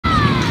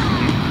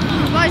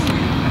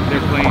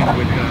playing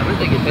with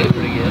they get paid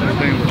pretty good. they're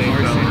playing with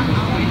Marcy.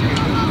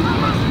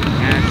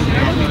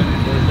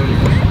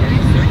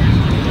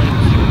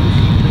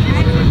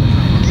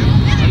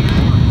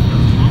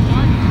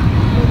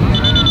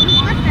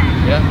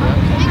 Yeah.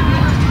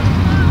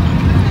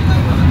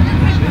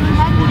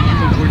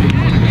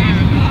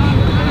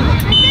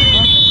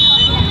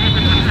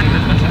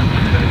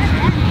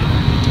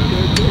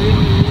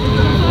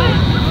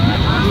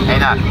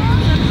 Einar,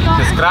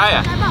 ты с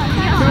края?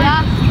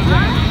 Yeah.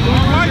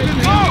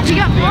 You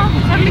got more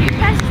from the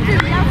capacity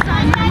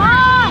outside. Come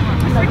on!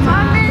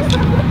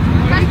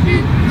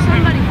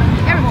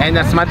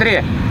 Эйнар,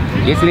 смотри,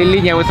 если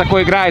линия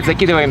высоко играет,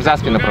 закидываем за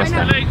спину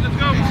просто.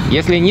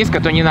 Если низко,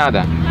 то не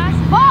надо.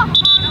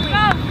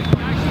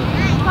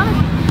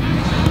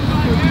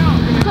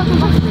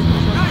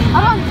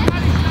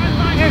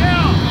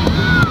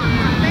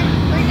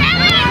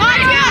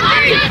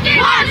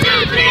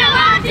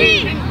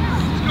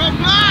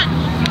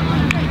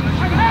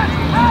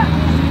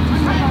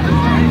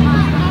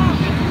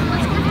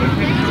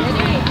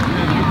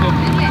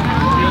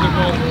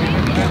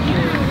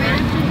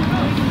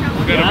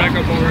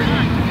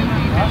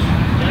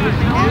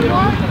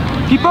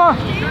 Keep on!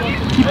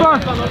 Keep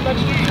on! Come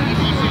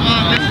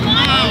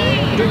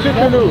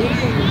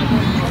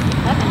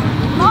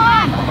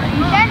on!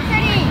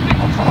 Intensity!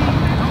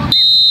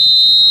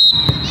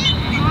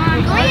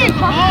 Go in!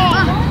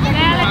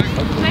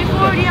 Play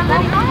forward,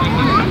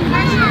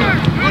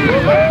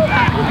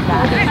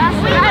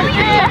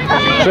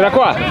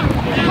 Широко!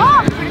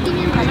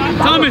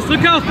 Thomas,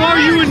 look how far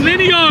you and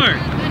Lenny are!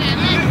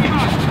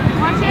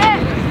 Watch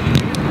it!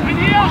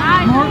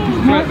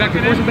 Back,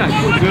 force it back.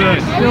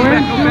 Good.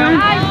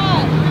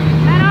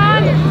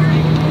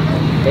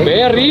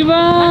 ¡Ve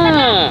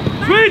arriba!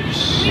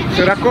 Switch!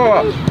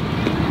 Широко!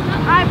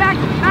 Alright, back,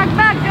 go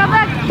back! Go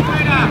back!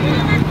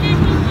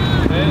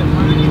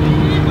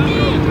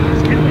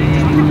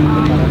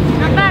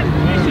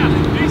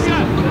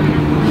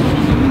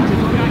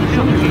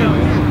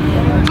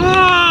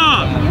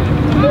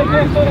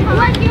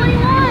 What do you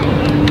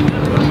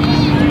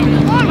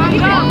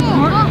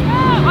want?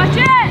 Watch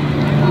it!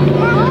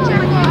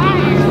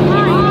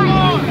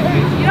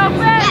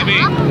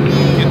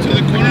 Get to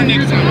the corner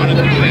next time on the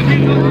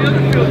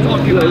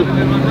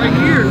Right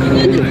here.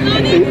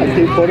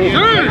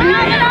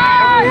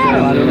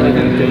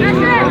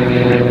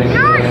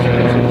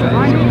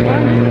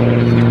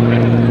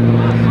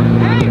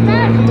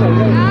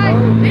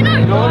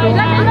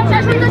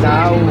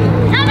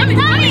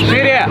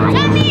 Шире!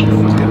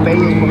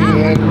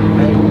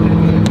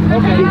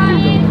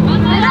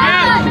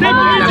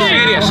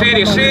 Шире,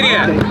 шире, шире!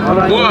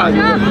 Вот!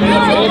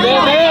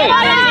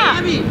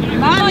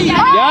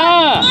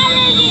 ¡Ya!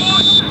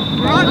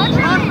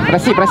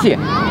 Проси, проси!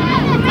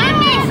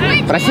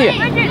 Проси!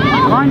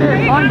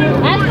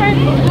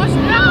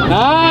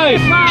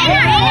 ¡Nice!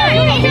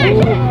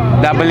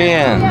 Да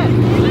блин!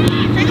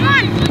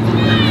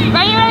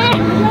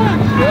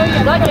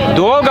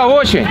 Долго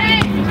очень!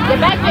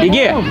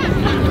 Беги!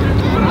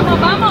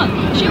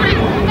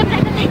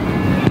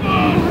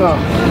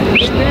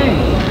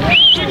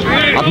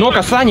 Одно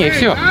касание и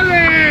все.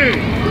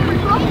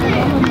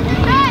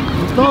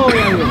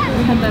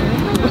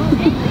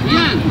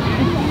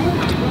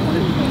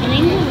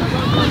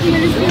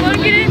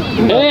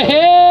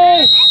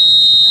 ¡Eh!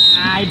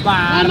 Ay,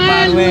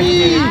 bárbaro,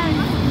 güey.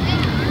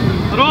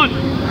 Ron.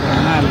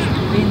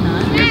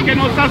 Es que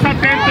no estás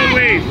atento,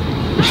 güey.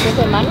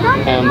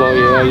 Handball,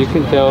 yeah, you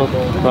can tell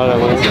right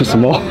away. Too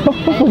small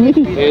for me.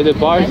 Hey, the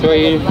bar's right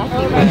here.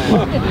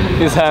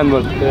 His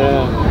handball.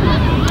 Yeah.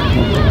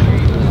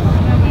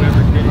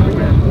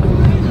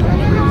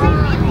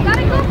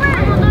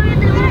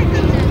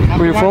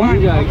 Where you from?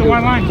 Off the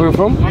white line. Where you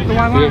from? Off the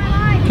white line.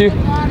 Here.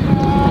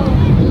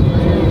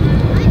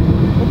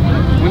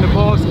 When the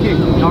ball's kicked,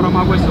 out on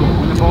my whistle.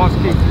 When the ball's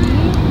kicked.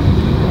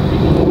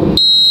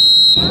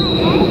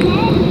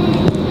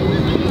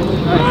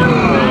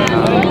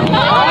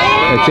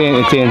 It's in,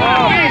 it's in. No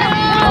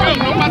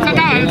pasa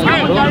nada, let's go.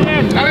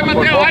 Dale,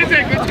 Mateo,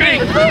 Isaac, let's go.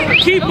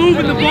 Keep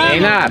moving the ball.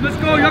 Эйнар, Let's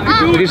go, y'all can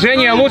do it.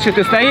 движение лучше,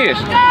 ты стоишь.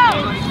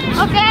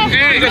 Okay.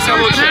 Двигайся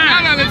лучше.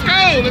 Nada, let's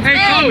go, let's Hey,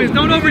 Thomas, go.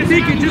 don't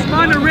overthink it. Just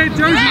find a red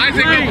jersey.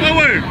 Isaac, go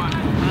forward.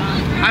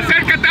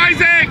 Acércate,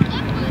 Isaac.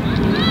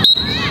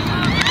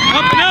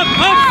 Up and up,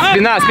 up, up.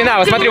 Спина, спина,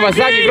 вот смотри, у вас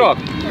сзади игрок.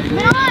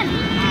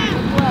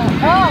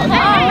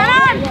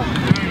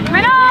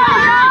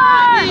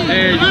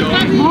 There you go.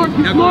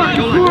 Now go.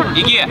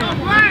 Беги.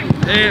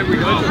 There we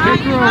go.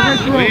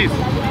 Luis,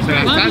 se la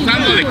estás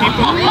dando el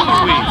equipo.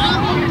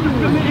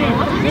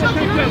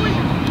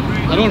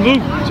 I don't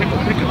move. Checo,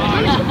 pick it.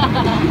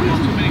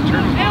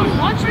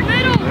 Watch your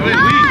middle.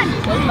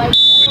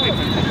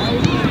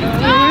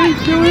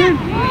 Still in.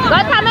 Go,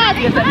 Thomas.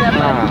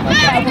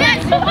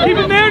 Keep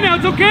him there now.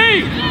 It's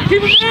okay.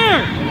 Keep him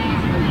there.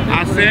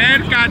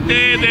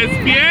 Acércate,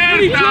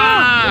 despierta.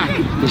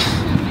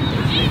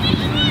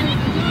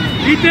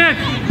 Ethan.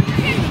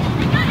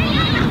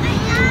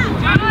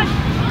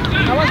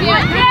 Go,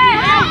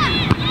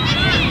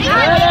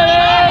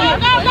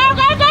 go,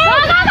 go, go. Go,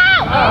 go, go.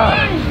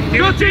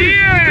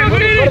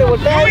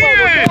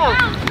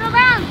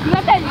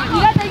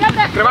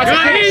 Открывайся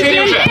шире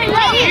уже.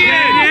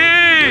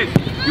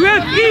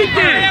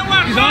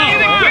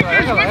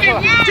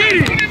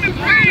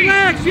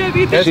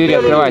 Шире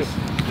открывайся.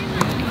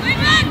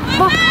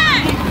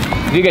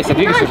 Двигайся,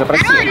 двигайся уже,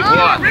 проси.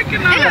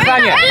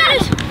 Касание.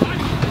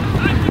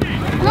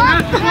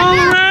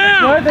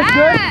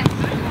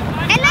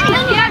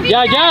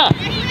 Ya.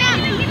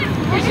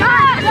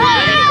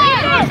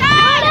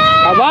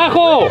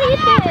 Abajo.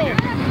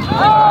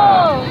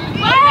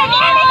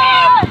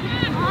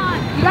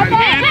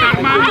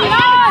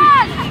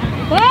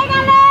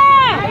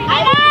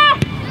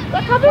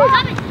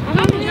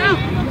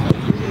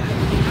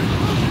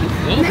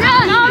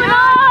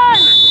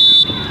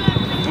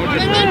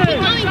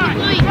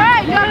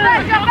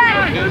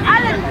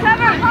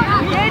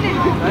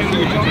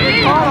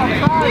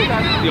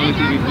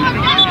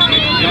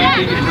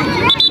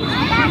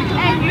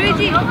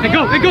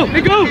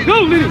 Hey, go,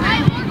 Lily!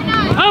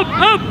 Up!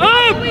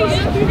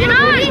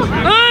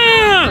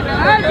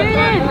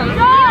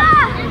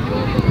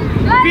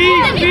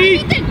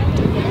 Feet!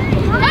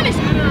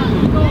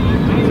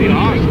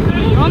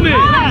 Come in!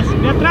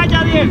 De atrás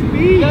ya 10!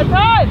 De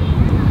atrás!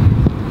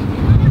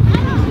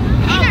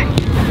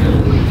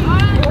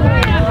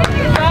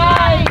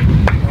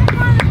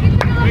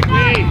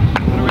 Quickly!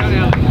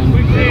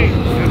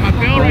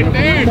 Mateo right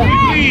there!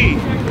 Quickly!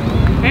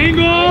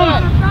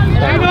 Angle!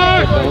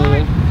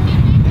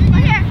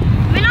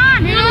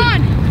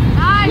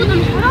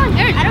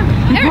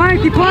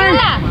 Keep playing!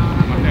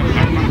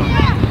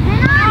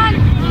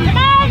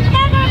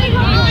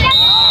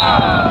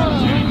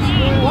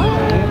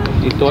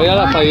 Y todavía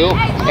la falló.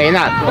 Эй,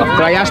 Над,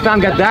 твоя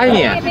штанга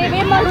дальняя.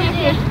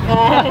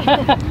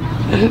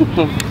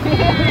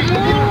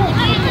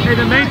 Hey,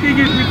 the main thing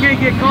is we can't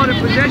get caught in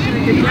possession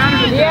and get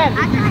counted.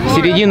 В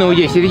середину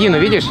уйди, в середину,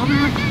 видишь?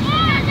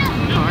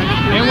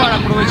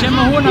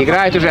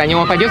 Играет уже,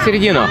 он пойдет в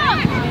середину.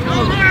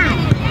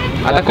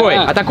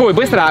 Атакуй,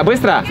 быстро!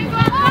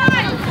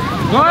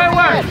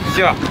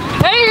 Все.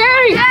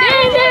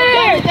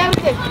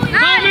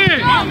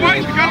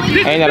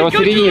 Эйнар, вот в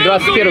середине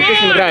 21-й, кто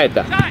с ним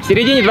играет-то? В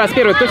середине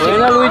 21-й, кто с ним?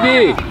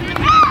 Luigi.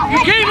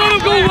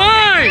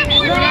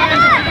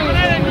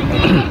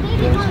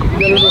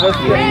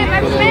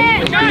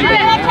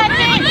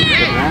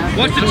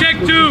 Watch the check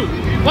two!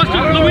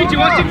 Luigi,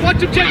 watch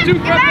the check two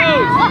front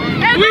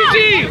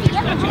Luigi!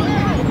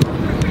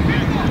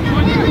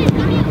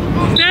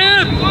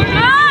 Snap!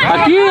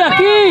 Aquí!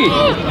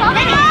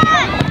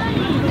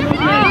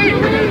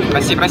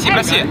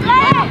 Проси.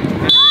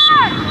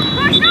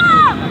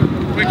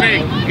 Quickly!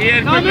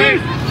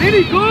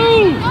 Lily, go!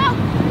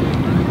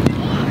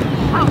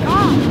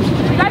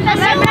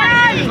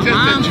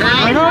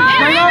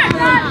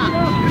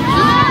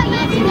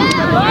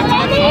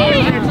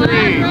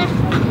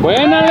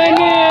 Buena,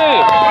 Lenny.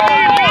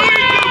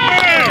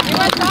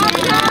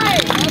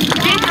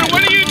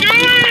 What are you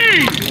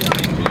doing?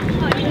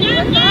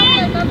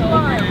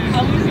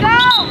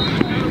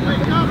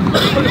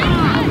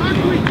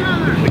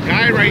 The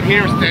guy right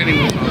here is standing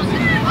with us.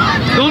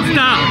 Don't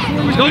stop!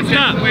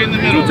 Play in the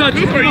middle. Touch.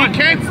 Cooper, you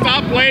can't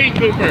stop playing,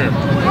 Cooper.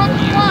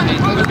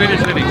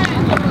 Finish, Lily.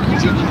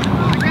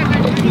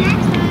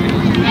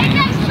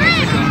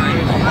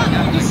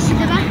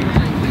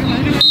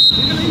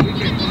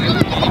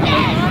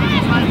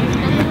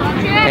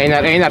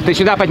 Эйнар, ты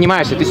сюда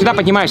поднимаешься,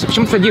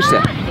 почему ты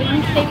садишься?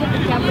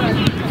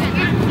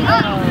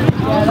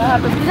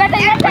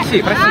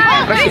 Проси.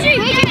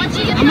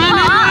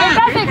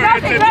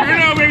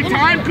 Turnover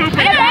time,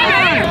 Cooper.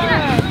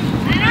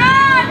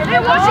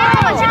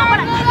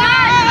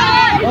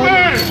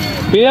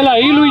 Pídela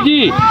ahí,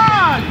 Luigi.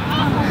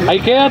 Ahí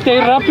quédate ahí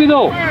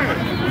rápido.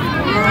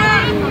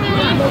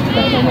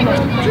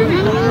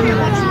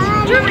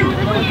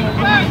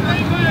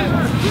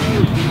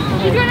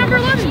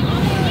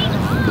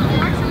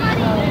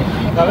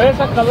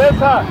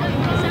 Cabeza.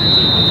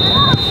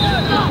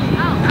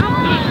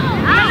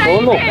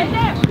 Solo.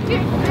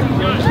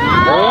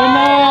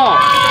 Buena.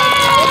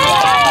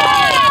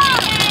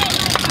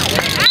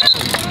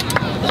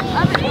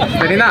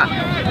 Старина,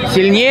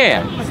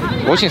 сильнее.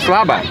 Очень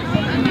слабо.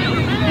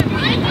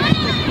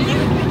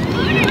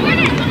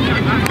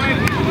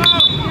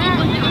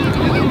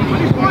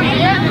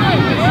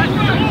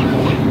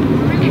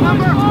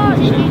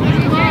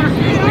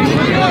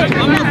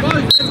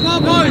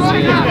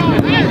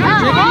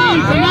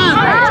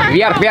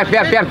 Вверх.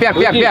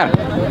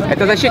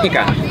 Это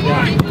защитника.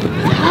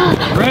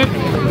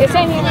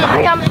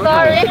 I'm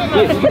sorry.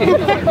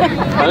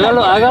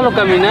 Hágalo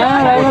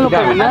caminar.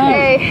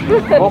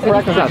 Ojo,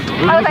 назад.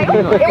 I was like,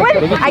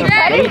 I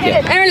tried to hit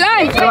it. And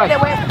live.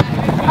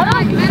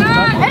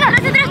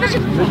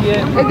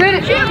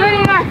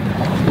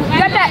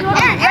 Got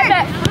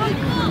that.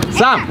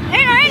 Сам.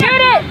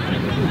 Shoot it.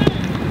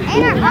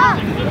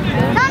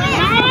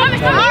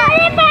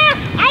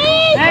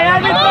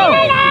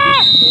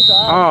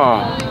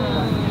 О.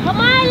 Come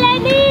on,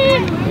 Lenny.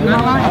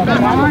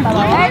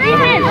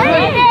 Lenny.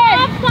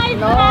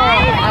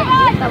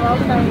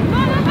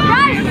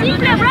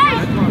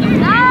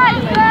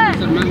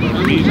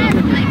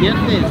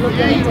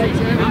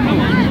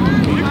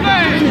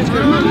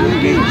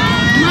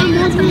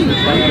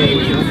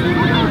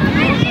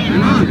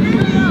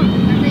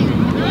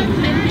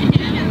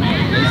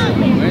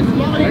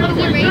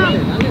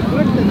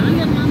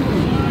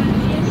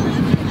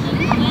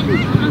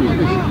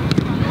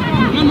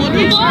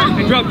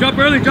 Drop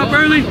early, drop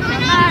early.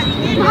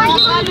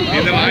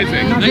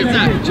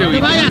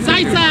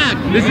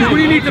 This is where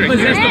you need to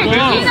possess the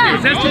ball.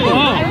 Possess the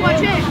ball.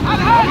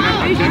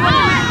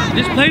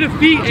 Just play the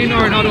feet,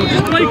 Renato.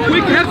 Just play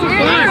quick, have some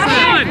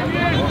fun.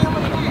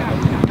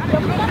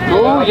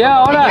 Oh, yeah,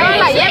 ahora.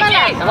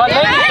 Come on,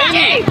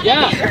 Lenny.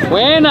 Ya.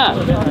 Buena.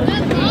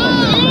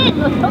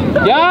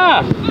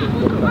 Ya.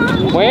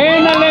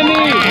 Buena,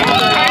 Lenny.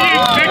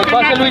 ¿Qué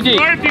pasa, Luigi?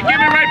 Give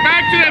it right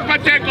back to them,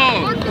 Pacheco.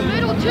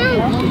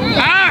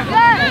 Huh?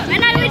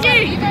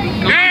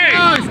 Hey,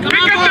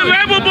 pick up the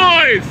level,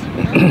 boys.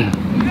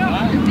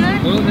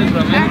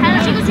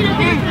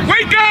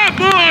 Wake up,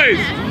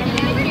 boys.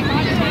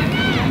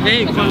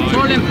 Hey,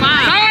 control and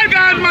pass.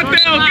 Salgan,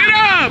 Mateo, get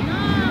up.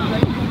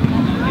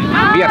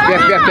 Вверх,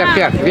 вверх, вверх, вверх,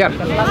 вверх, вверх.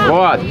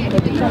 Вот.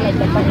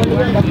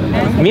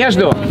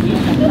 Между.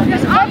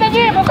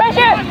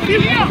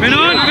 Ven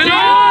on.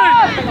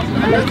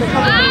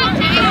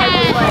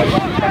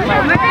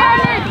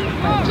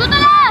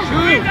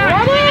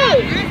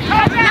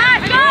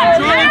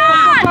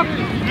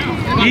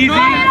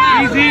 Easy.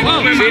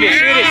 Шире,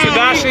 шире,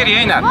 сюда, шире,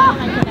 Эйнар.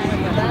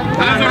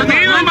 Estás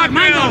dormido,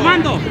 Mateo.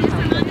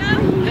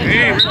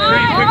 Hey,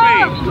 quickly.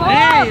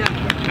 Hey.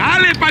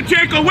 Dale,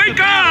 Pacheco, wake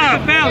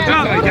up.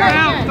 Drop on the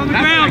ground.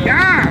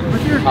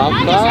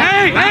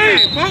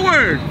 Hey.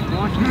 Forward.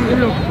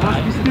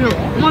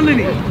 Come on,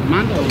 Lenny.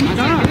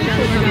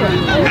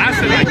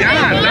 Dásela,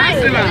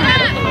 dásela.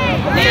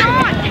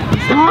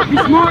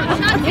 Smart.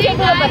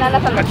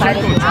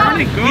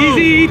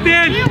 Easy,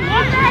 Ethan.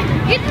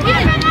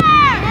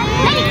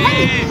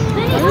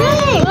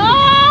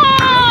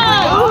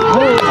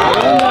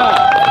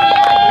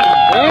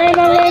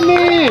 Buena,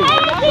 Lenny.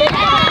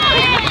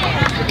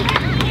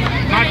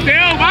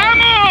 Mateo,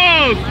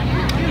 vamos.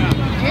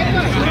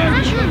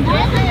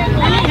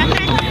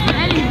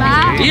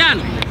 Ian.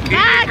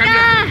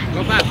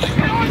 Go back.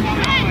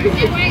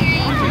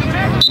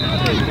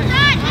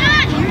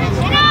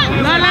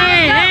 Dale,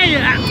 hey.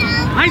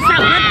 Ahí se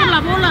ve por la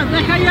bola,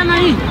 deja a Ian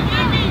ahí.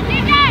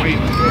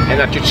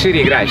 Эйнар, чуть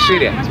шире играй,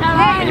 шире.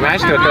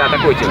 Понимаешь, что когда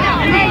атакуете?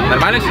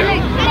 Нормально все?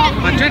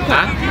 Pacheco. А?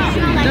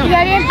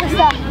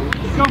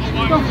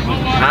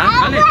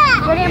 А?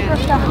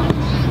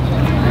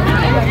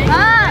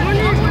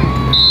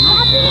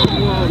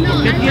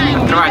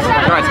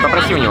 Открывайся,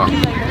 попроси у него.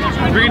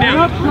 Bring it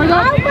down.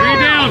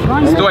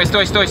 Стой,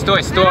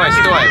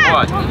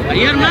 вот.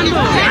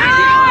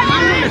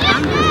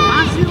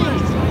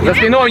 За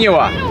спиной у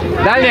него.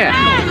 Дальняя.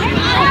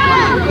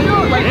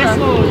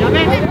 Eso, ya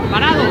ves,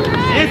 parado.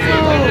 Eso.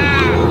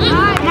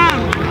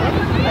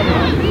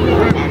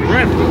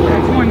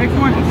 Next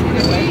one.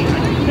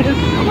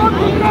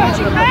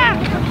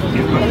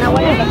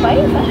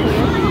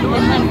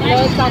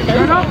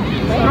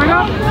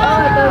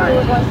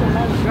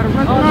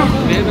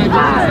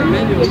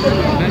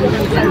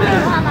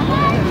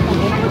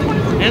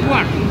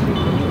 Edward.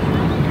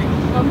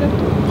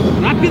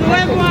 Rápido,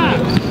 Edward.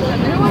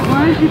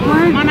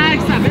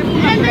 Alexa, ven.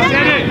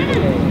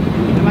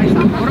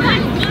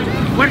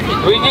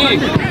 Luigi.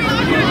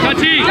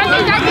 Chachi.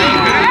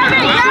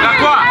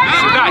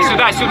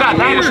 Сюда,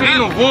 дай ему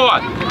ширину,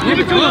 вот. Ты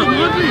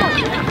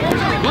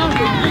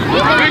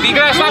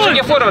играешь так же,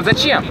 где форвард,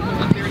 зачем?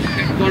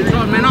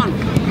 Control, Menon.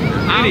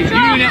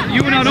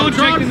 You and I don't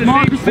check in the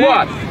same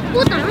Вот.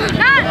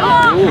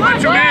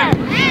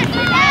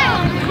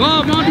 Go,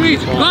 Modric.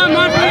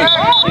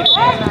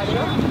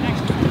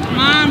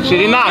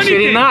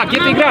 Ширина, где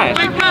ты играешь?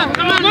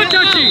 Come on,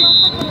 Chachi.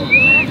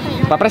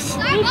 Попроси.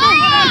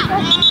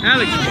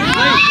 Alex,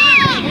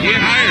 Get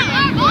higher.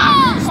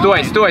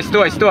 Стой.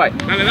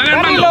 Dale,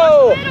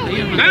 Armando.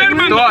 Dale,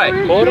 Armando. Стой.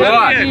 Вот.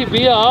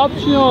 Be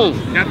options.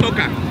 Ya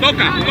toca. No,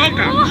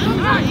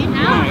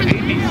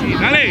 easy.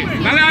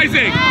 Dale,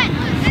 Isaac.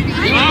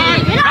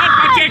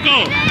 Pacheco.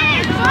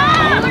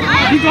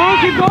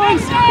 keep going.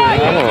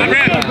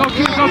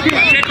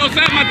 Pacheco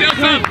sub, Mateo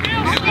sub.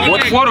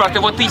 Вот форвард, и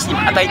вот ты с ним.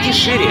 Отойди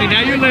шире. Hey,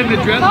 now you're letting the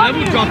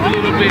level drop a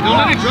little bit. Don't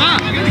let it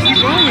drop. Keep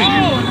going.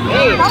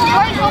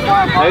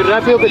 Ahí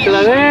rápido que te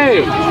la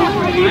dé.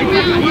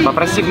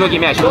 Попроси в ноги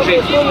мяч. Вы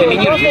уже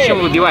доминируете. Зачем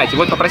вы выбиваете?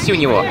 Вот попроси у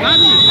него.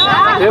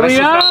 Here Проси we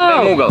сразу, дай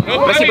ему are. угол.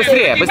 Проси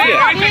быстрее.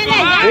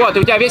 Вот, и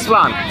у тебя весь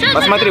фланг.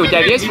 Посмотри, у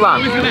тебя весь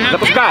фланг.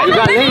 Запускай.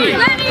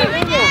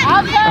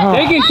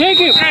 Take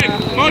it.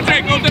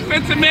 Go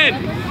defensive mid.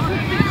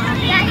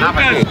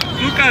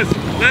 Lucas,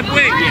 left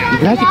wing.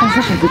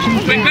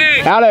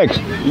 Quickly. Alex,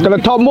 gonna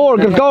top more,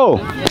 go.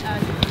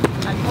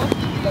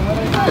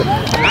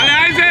 Dale,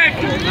 Isaac.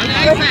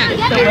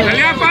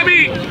 Dale,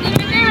 Fabi.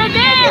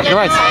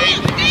 Открывайся.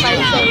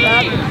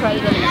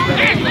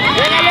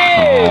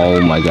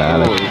 Oh my God,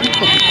 Alex.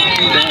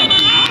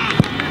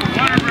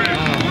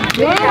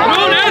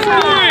 Don't ask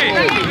for it.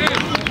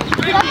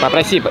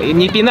 Попроси,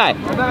 не пинай.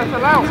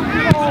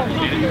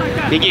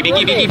 Беги,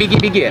 беги, беги, беги,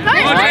 беги.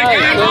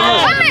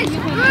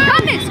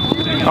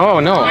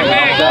 О, no.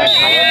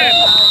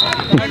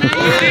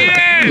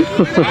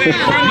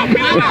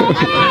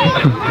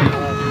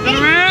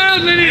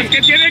 Es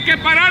que tiene que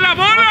parar la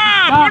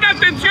bola. Pon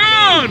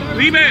atención.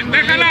 Live,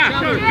 déjala.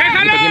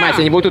 Déjala. Не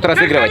поднимайся, не буду тут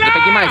разыгрывать. Не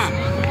поднимайся.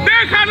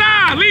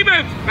 Déjala.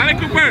 Live. Dale,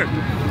 Cooper.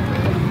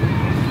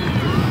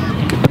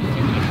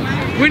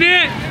 Win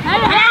it.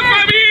 Come on,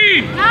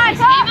 Fabi.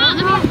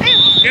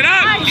 Get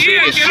up.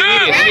 Шире, Get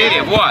шире, up.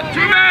 шире, вот.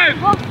 Two men.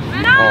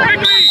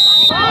 Quickly.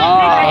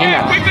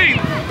 Quickly.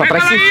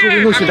 Попроси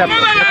ширину сюда.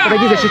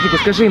 Подойди защитнику,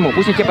 скажи ему,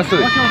 пусть он тебя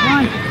пасует.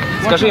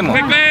 Скажи ему.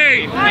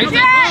 Quickly.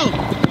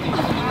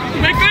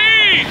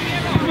 Quickly.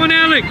 Come on,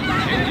 Alex.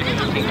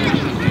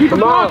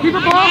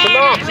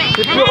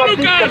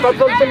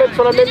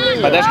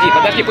 Подожди,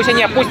 подожди, пусть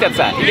они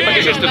опустятся. И ты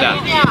побежишь туда.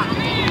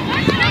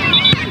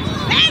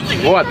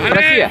 Вот,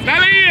 попроси.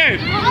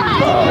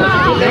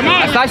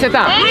 Оставься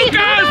там.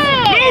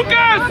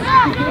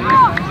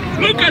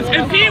 Lucas,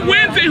 if he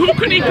wins it, who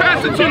can he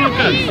pass it to,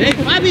 Lucas? Hey,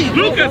 Fabi.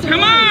 Lucas,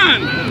 come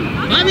on.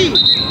 Fabi.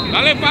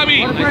 Dale,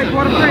 Fabi.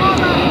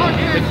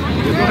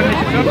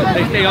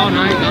 They stay all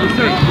night.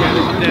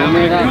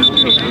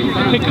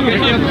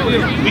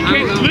 We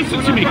can't, listen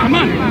to me, come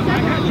on.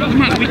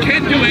 Come on, we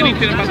can't do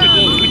anything about the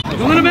goals.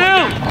 Don't let him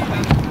out.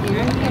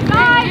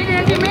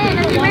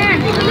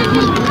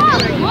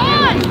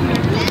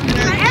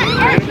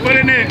 Put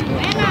in it.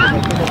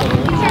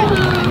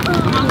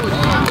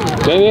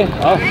 Baby.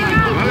 Oh.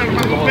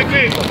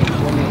 Quickly.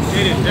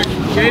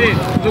 Jaden,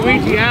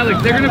 Luigi,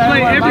 Alex, they're going to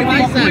play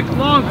everything quick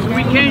long so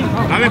we can't.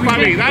 Dale,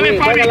 Fabi,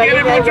 get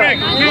him, Rodrick.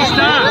 Can't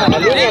stop. Oh,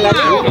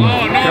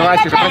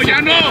 no, ya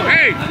no.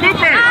 Hey,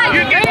 Cooper,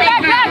 you get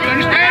that now, you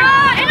understand?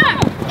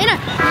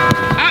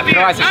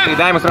 Открывайся,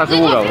 дай ему сразу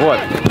угол, вот.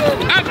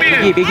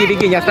 Беги, беги,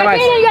 беги, не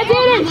оставайся.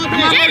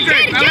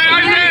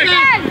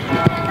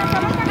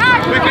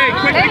 Quickly,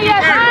 Cooper.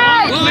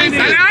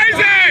 Dale,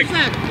 Isaac.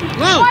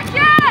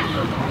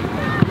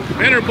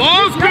 Better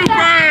balls,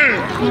 Cooper!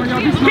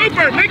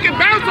 Cooper, make it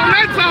bounce on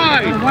that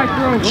side!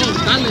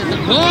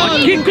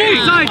 Keep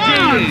going side,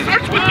 Jaden.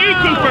 Starts with you,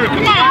 Cooper,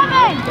 come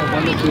on!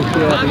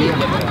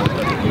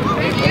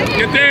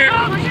 Get there!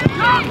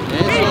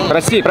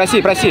 Проси,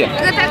 проси, проси.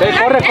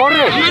 Corre,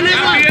 corre.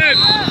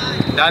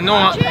 Да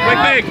ну.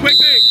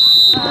 Quickly!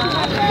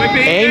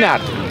 Einar.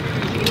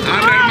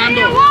 Abre,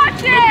 Armando. No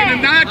tiene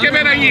nada que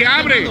ver allí,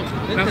 abre.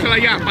 Dásela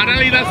ya,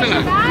 párale y dásela.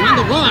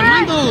 Armando, go,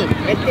 Armando.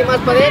 Vete más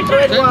para adentro,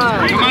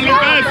 Edward. Come on,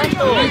 Lucas.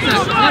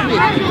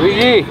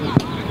 Luigi.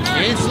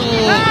 Eso.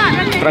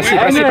 Проси,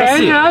 проси,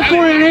 проси.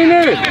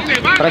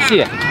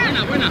 Проси.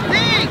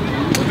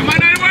 Come on,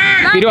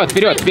 Edward. Вперед,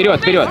 вперед, вперед,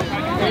 вперед.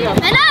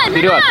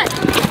 Вперед.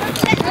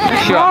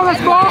 Еще.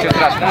 Еще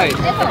страшно.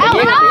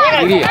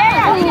 Бери.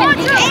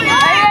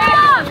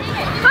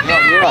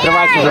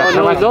 Открывайся уже,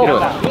 открывайся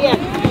вперед.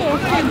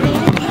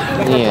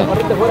 Нет.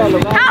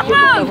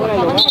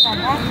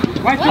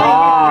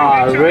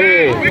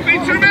 Quickly,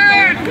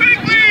 Truman,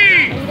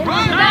 quickly.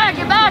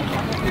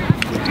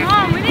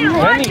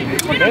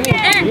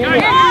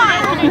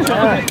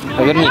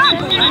 Повернись.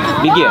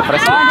 Беги,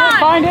 проси.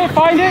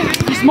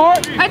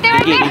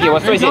 Беги, беги,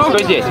 вот стой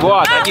здесь.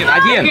 Вот,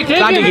 один.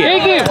 Сам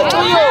беги.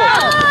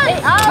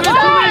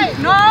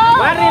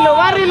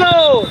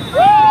 Bárrilo.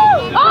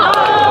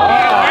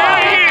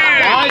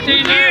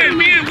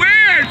 Be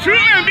aware,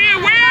 Truman, be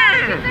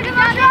aware.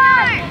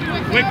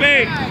 Quickly.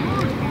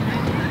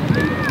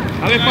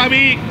 Dale,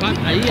 Fabi.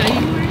 Ahí.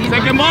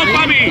 Second ball,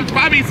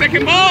 Fabi,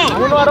 second ball.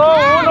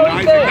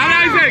 Dale,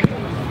 Isaac.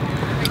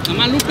 Come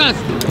on, Lucas.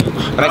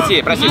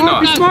 Проси снова.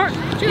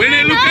 Win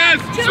it, Lucas.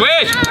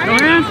 Switch.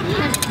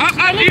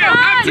 Up, Ian.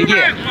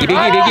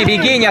 Беги,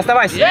 беги, не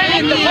оставайся.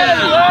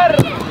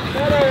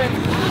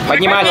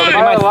 Поднимайся, ты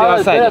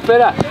офсайд.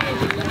 Espera.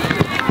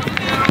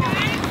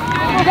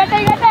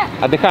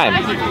 Отдыхаем.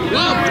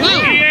 Go.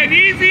 Ian,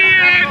 easy,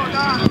 Ian.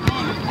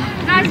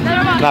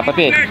 На,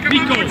 попей.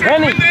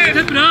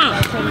 Step it up.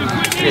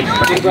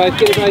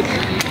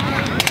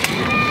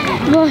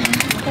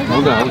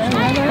 Ну да, лучше.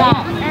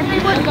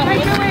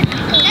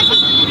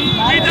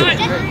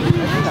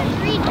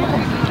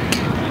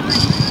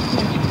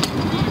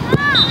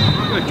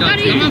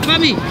 Come on,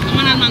 Fabi. Come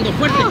on, Armando.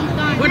 Fuerte.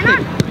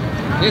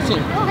 Eso. Go,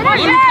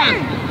 Lucas.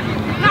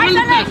 Come on,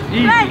 Lucas.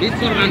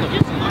 Listo, Armando.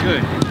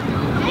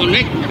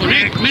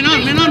 Connect. Menor.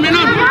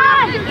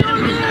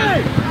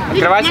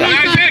 Открывайся.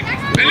 Isaac.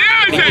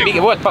 Isaac. Беги,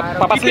 вот,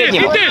 по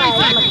последнему.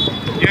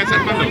 Yes,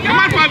 Armando. Come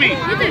on, Fabi.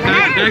 Come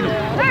on.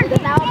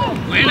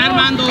 Buen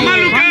Armando. Come on,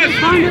 Lucas.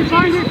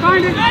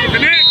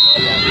 Connect.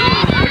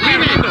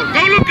 Armando.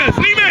 Go, Lucas.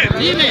 Leave it.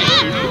 Dime.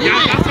 Ya,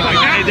 dásela,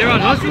 ya. They're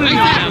on hustling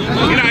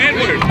Mira,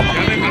 Edward.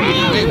 Ya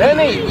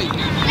déjalo.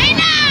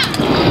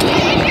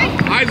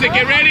 Isaac,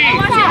 get ready.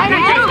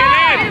 Lucas, get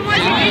in.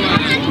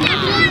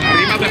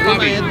 Arriba de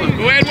Fabi.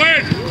 Go,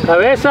 Edward.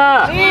 Cabeza.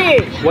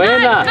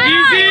 Buena.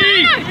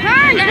 Easy.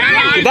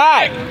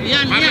 Кидай.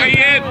 Baja,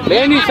 Ian.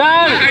 Ven y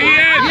sal. Baja,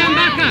 Ian. Ian,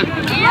 baja.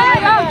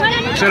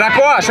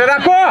 Широко,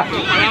 широко!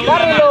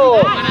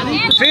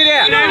 Шире!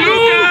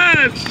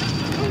 Lucas!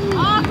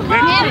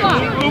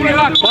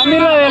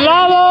 ¡Cámbiala de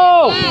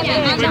lado!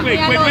 Quick.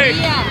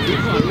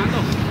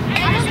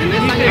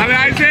 Dale,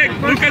 Isaac.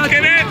 Lucas,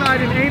 get it.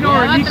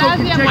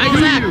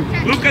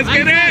 Lucas,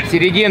 get it. В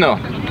середину.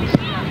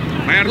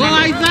 Go,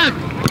 Isaac.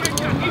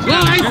 Go,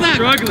 Isaac.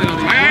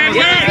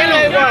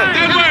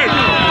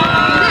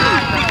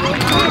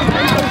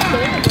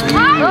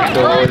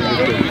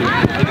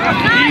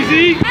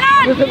 Easy.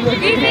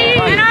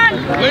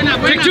 Buena.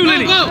 Take two,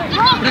 Lenny. Go.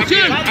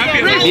 Presión.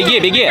 Беги,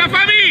 беги.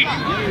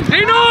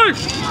 Hey, North!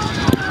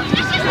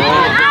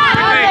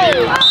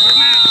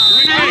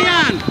 Buena,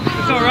 Ian.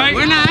 It's all right.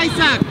 Buena,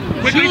 Isaac.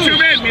 Quickly,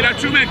 Truman. Mira,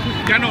 Truman.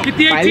 Ya no. Get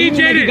the По 18,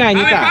 линии Jaden. набегай,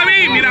 не Dale, так.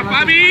 Fabi. Mira,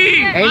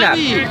 Fabi. Эйнар,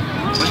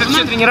 вот это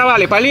все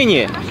тренировали по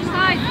линии.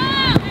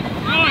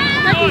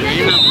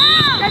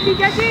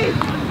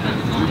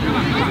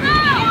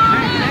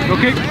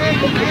 Okay.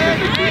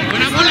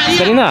 Buena bola, Ian.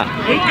 Старина,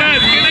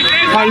 Lucas, tiene que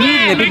по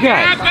линии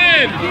набегай.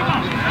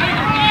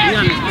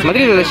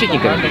 Смотри за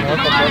защитниками.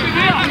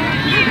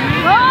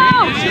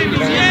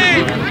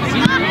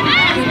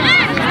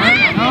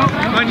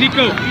 Come on,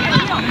 Nico.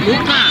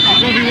 Lucas.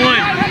 1v1.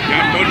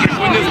 Yeah,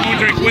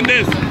 Modric, win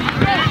this.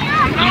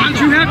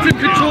 You have to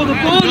control the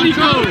ball,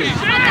 Nico.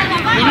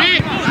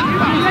 Connect.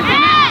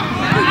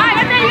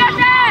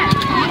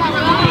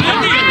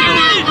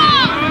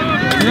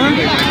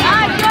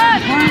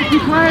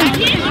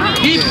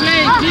 Keep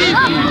play.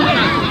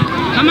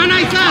 Come on,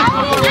 Isaac.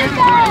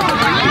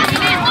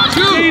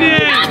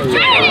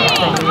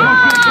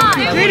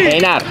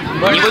 Эйнар,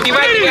 не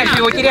выбивай мяч,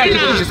 его терять не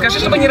будешь. Скажи,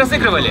 чтобы они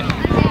разыгрывали.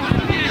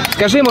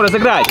 Скажи ему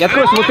разыграть.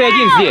 Откройся, вот ты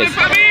один здесь.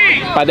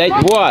 Подай.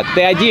 Вот,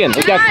 ты один. У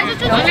тебя...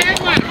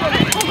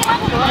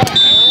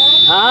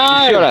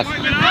 Еще раз.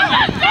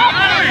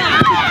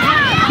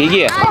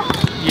 Беги.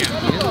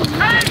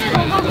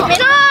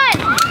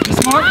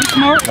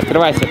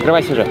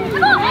 Открывайся уже.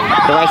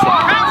 Открывайся.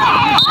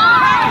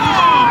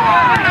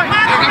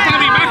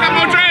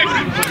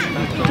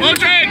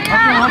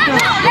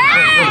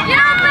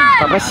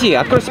 Попроси,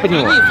 откройся под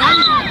него.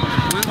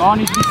 Oh,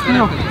 needs to be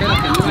still.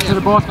 To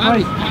the boss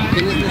play.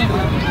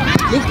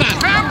 Lucas.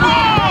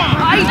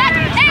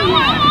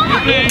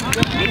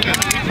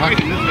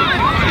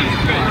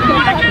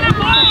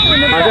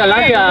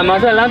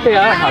 Más adelante,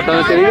 hasta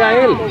donde te diga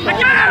él.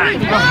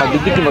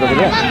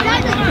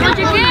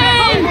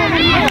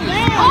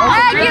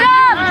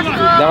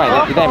 Давай,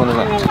 дай ему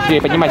назад.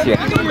 Все, поднимайся вверх.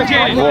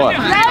 Вот.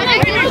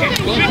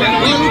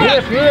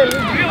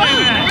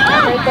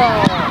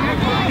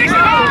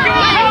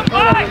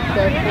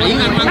 Ahí,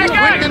 Armando.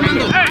 Fuerte,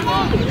 Armando.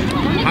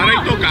 Ahora y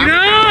toca.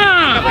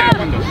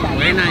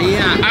 Buena,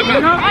 Ian.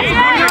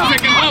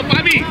 Second ball,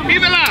 Fabi,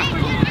 pídela.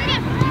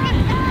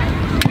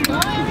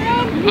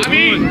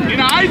 Fabi,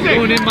 mira Isaac.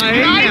 Going in my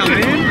Mira head now,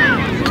 Isaac. man.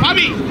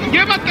 Fabi,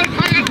 llévate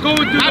Going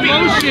through the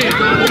motion.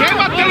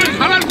 llévatelo y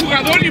jala al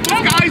jugador y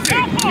busca a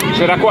Isaac.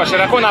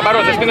 Широко,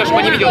 наоборот, за спиной, чтобы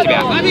он не видел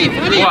тебя.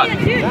 Вот.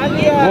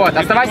 Вот,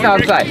 оставайся на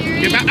аутсайд.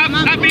 Get back,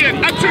 up,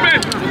 Ian, up,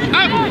 Truman,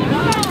 up.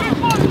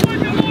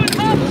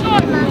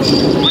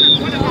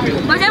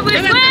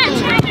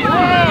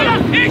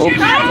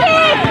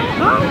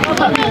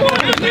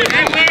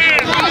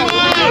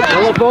 No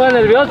lo ponga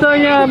nervioso,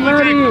 doña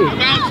Mary.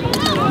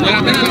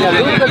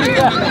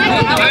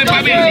 Dale,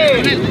 Fabi.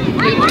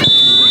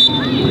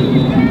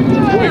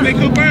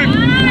 Cooper.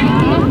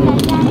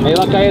 Ahí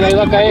va a caer. Ahí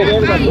va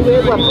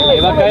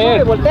a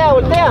caer.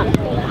 Voltea.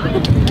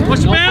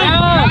 Push back.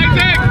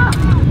 Isaac.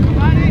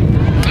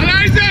 Dale,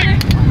 Isaac.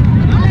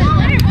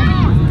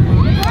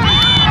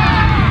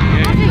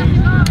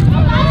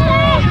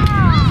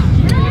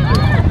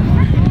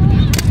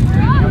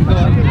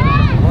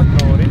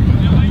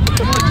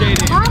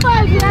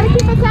 Vamos, you gotta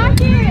keep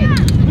attacking.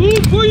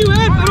 Move where you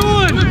at,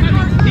 Ron.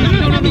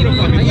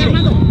 Ahí,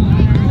 Armando.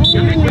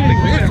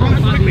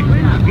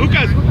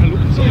 Lucas.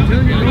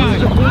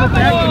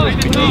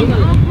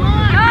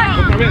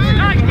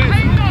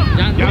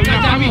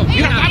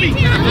 Mira, Fabi.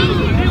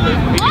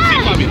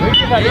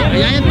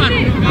 Allá, Edward.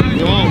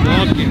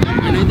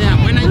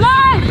 Buena idea.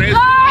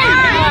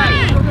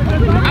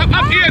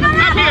 Up, Ian,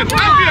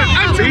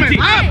 Truman,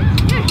 up.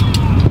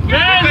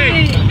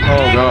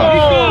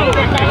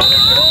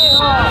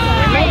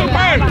 Oh,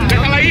 God.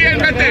 Déjala ahí,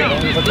 vete.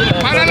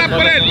 Párala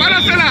por él,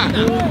 párasela.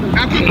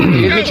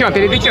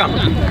 Перед мячом.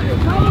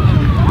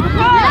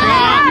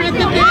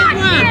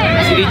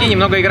 В середине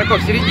много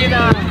игроков.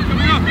 Середина.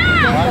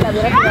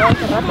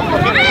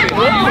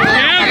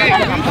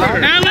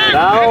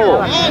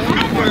 Bravo.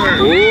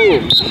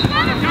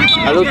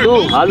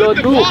 Hazlo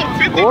tú.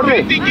 Corre.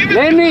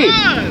 Lenny.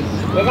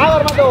 Pegado,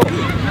 Armando.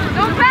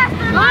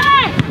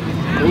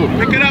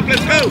 Pick it up,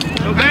 let's go.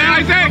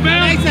 Isaac.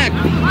 Isaac.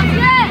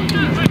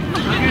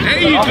 Hey,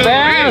 you go.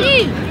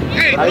 Hey.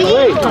 Ahí,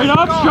 güey. Straight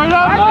up.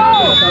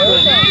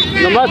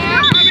 Nomás.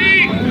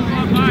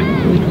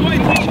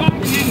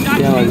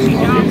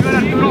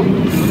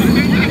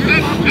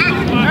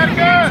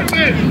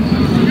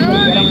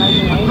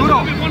 Duro.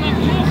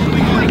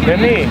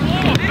 Lenny,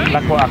 la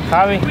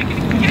Javi.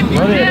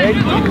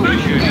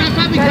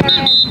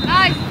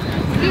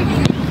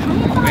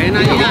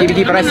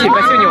 Беги, проси у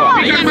него.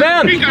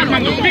 Сэн! Pica,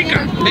 Armando, pica.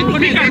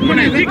 Pica con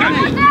él, pica.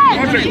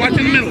 Watch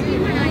in the middle.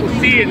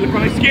 Sí,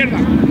 con la izquierda.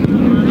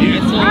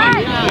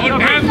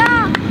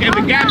 Get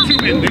the gap,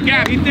 Truman, the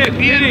gap. He did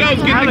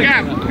those, get the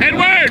gap.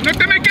 Edward, no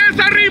te me quedes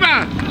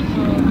arriba.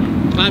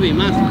 Fabi,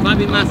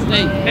 más,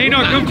 stay. Hey, no,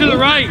 come to the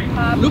right.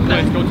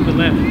 Lucas, Go to the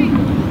left.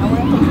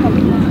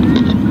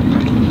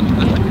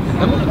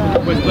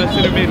 West, left,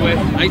 center, mid,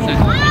 west. ahí está.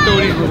 Throw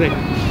it in, Jose.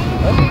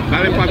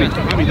 Dale, Fabi,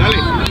 dale.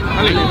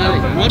 Dale.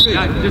 Modric.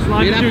 Just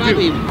line Mira the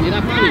Fabi, juju.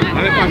 mira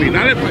Fabi.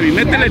 Dale, Fabi,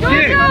 métele el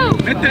pie.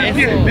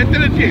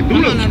 Métele el pie,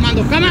 duro. Come on,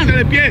 Armando, come on. Métele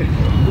el pie.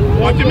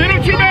 Watch the middle,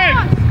 Truman.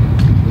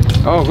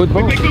 Oh, good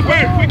ball. Quickly,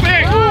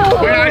 quickly.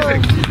 Where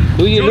Isaac?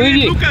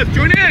 Luigi. Lucas,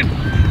 join in.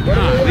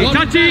 Hey,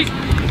 touchy.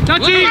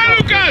 Come on,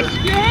 Lucas.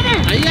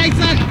 Ahí,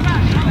 Isaac.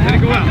 Let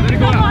it go out.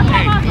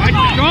 Hey,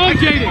 Go,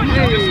 Jaden.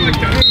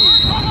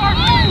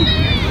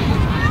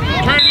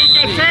 Turn,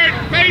 Lucas, turn.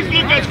 Face,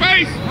 Lucas,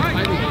 face.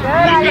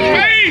 Lucas,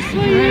 face.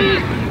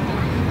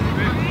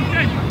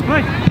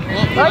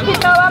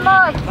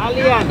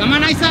 Come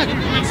on, Isaac.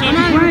 Come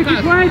on,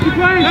 Lucas.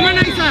 Come on,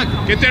 Isaac.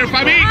 Get there,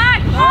 Fabi.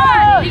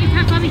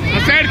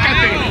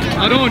 Acércate.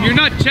 Aaron, you're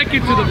not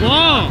checking to the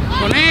ball.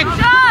 Connect.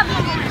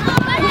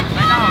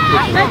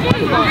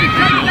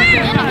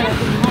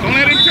 Don't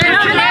let him turn,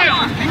 Truman.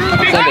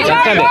 Send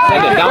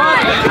it, down.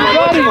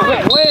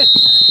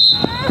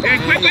 Hey,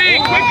 quickly.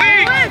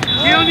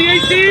 Get on the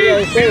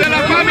 18. Mira la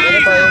Fabi.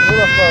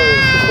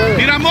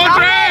 Mira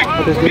Modric.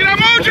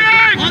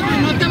 Modric,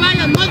 no te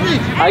vayas,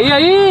 Modric.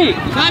 Ahí.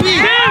 Fabi.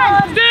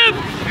 Step.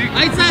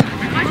 Isaac.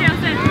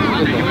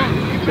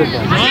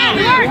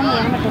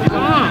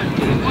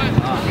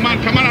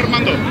 Come on,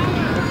 Armando.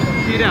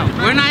 Get out.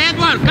 Buena,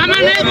 Edward. Come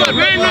on, Edward.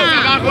 Buena.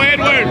 Abajo,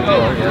 Edward.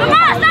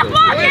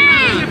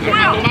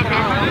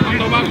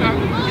 Armando baja.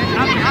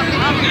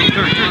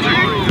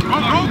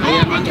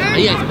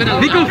 Ahí, espera.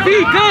 Nico,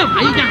 feet, come.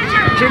 Ahí ya.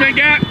 Truman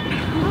gap.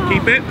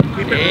 Keep it.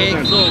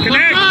 Eso.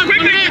 Connect,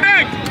 quickly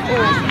connect.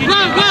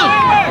 Go.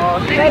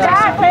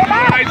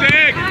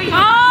 Isaac.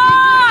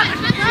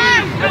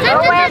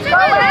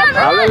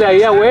 Háblale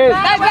ahí a Wes.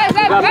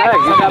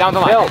 Down the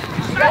line.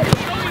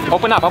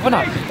 Open up. At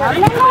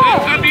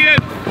the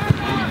end.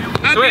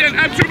 Up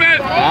Truman.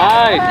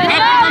 Nice.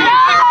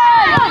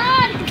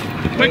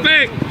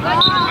 Quickly.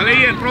 Dale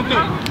bien, pronto.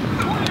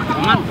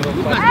 Come on,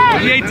 Lucas.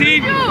 The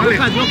 18.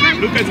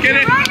 Lucas, get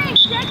it.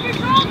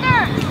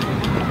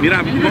 Mira,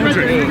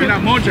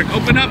 Modric.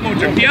 Open up,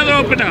 Modric. The other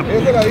open up.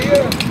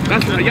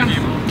 That's allá.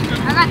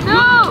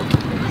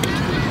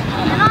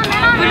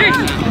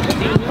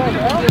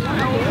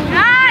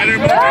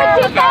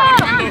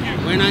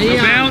 Buena ahí.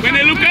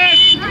 Viene Lucas.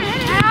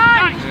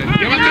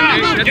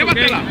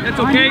 Llévatela. That's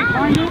okay.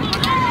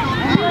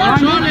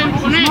 Control,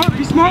 connect.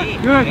 Be smart.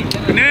 Good.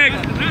 Connect.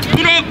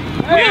 Duro.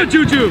 Good,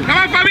 Juju. Come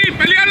on, Fabi,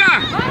 peleala.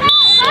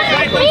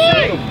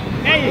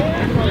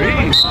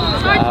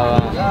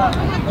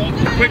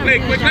 Quickly.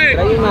 Go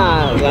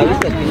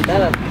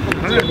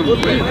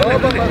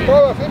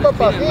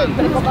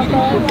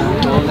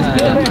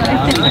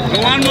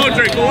on,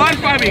 Modric. Go on,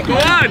 Fabi. Go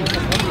on.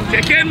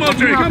 Check in,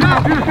 Modric.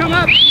 Come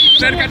up.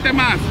 Acércate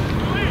más.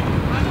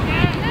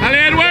 Dale,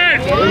 Edward.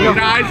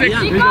 Mira, Isaac.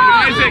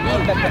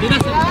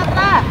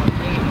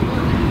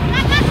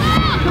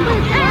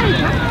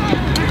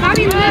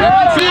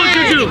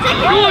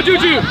 Go on,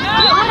 Juju.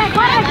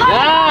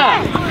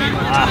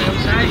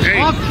 Hey.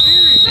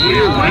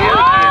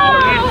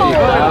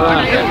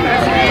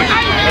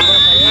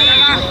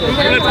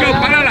 Let's go,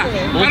 párala.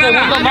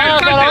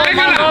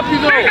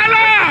 Déjala.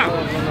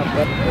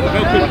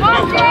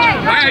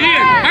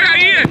 Vaya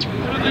Ian.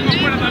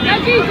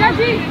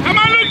 Come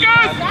on,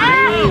 Lucas.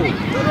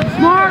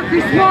 Be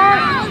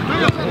smart.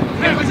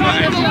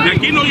 De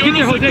aquí no, yo no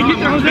soy.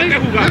 Vete a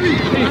jugar.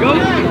 There you go.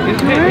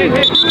 Hey.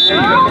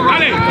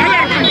 Dale,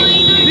 Armando.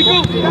 Nico.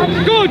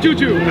 Go,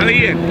 Juju. Dale,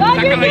 Ian.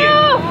 Sácala, Ian.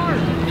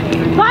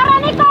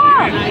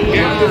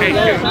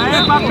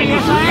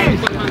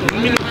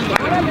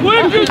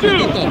 Win, Juju.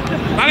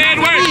 Dale,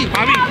 Edward.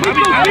 Fabi.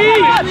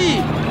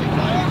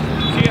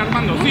 Sí,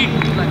 Armando, sí.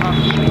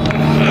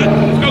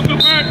 Let's go,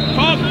 Cooper.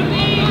 Top.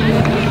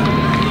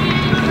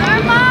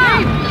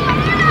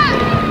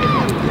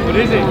 What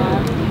is it?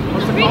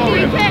 What's the call,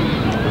 Rip?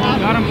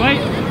 Got him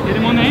late. Hit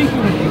him on the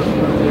ankle.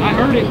 I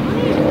heard it.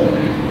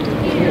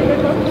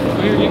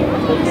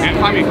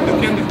 Fabi,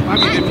 defiende.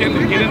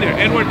 Get in there.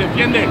 Edward,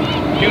 defiende.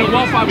 Get a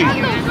wall, Fabi.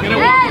 Get a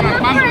wall con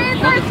Armando.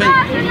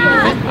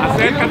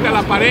 Acércate a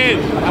la pared.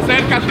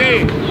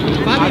 Acércate.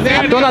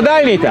 Кто на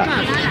дальний-то?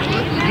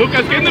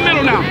 Lucas, get in the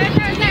middle now.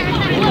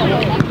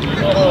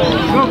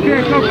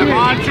 Come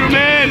on,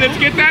 Truman. Let's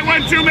get that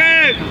one,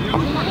 Truman.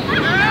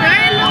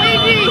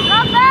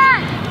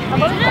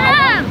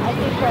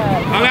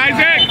 Dale,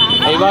 Isaac.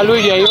 Ahí va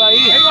Luigi, ahí va.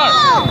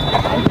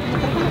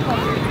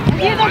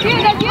 Wait,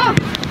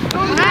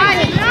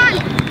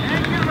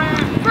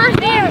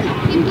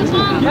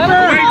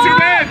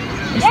 Truman.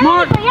 Be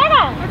smart.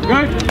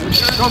 Good.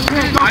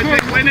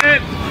 Isaac, wait. Win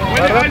it.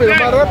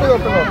 Más rápido,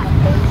 pero.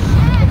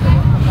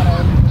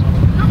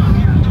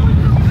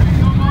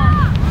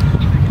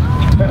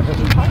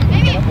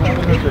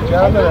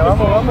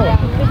 Vamos, vamos.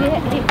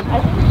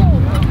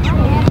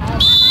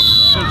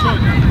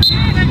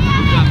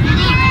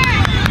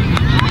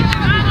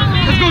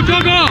 Let's go,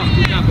 Choco.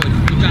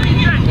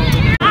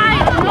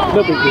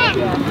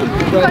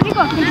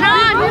 Nico.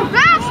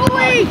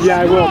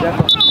 Yeah, I will.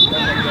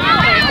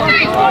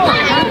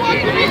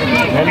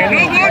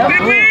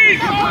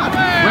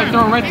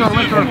 Right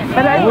turn.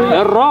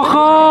 ¡Es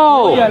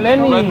rojo!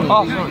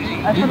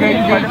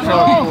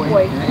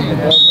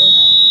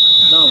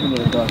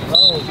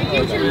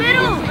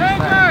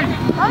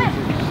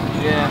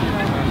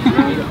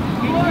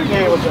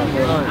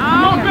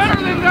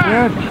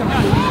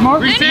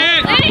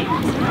 Reset.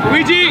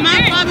 Luigi.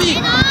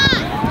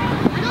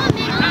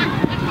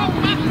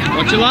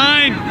 Watch your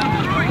line.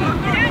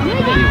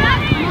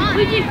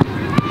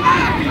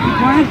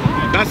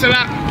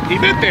 Dásela y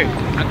vete.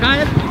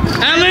 Acá es.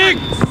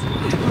 Alex.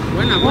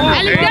 Buena.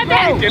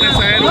 Hey, tienes a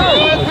él.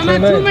 Come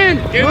on, Truman.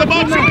 Get in the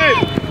box, Truman.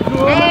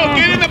 No,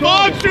 get in the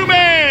box,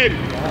 Truman.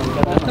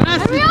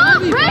 Atrás.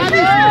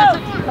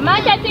 Come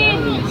on, Justin.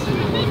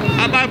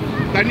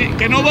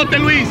 Que no vote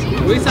Luis.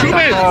 Luis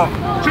atrás.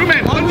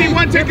 Truman,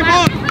 1v1, take him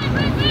on.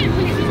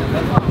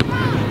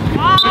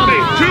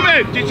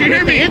 Truman, did you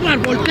hear me? Edward,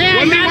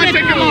 voltea. 1v1,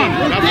 take him on.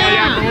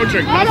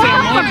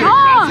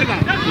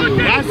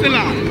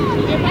 Dásela.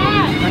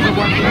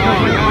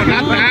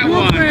 Not that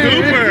one.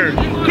 Cooper.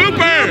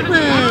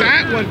 Not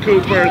that one,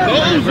 Cooper.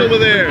 Those over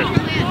there.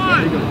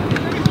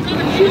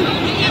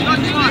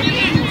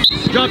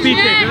 Drop Ethan.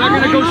 They're not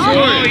going to go Oh,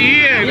 short.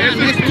 Ian.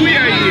 Esa es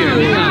tuya, Ian.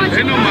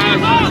 Ven nomás.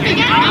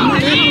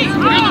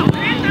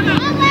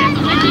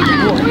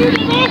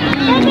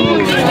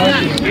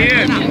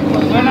 Ian.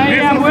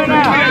 Buena.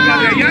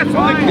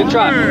 Good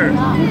try.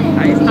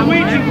 Ahí está.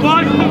 Luigi,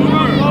 watch the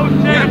first.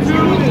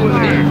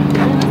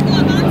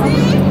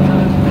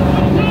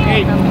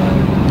 Hey.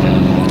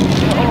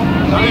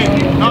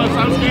 No,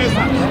 ¿sabes qué es?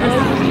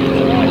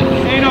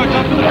 Hey, no,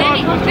 jump to the box.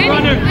 Watch the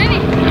runner.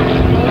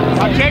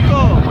 Pacheco.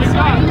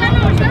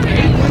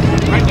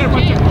 Right there,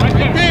 Pacheco. Right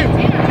there.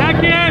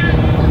 Back in.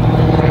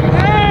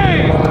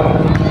 Hey.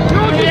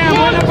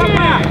 Buena,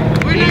 papá.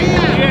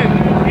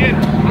 Bien.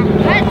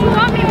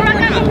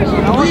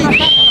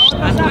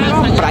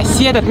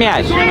 Проси этот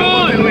мяч.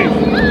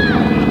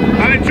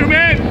 Dale,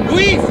 Truman.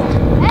 Luis.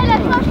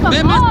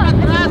 Ve más para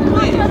atrás,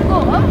 Luis.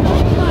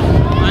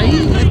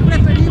 Ahí es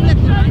preferible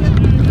que vayas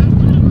para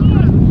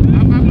atrás.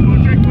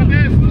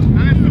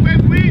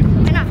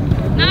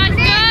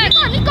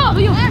 Nico.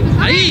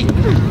 Ahí.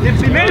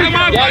 Come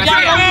on, Ya,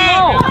 Pacheco.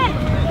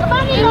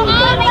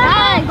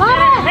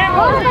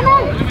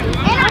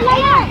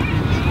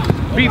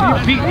 Beat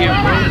him.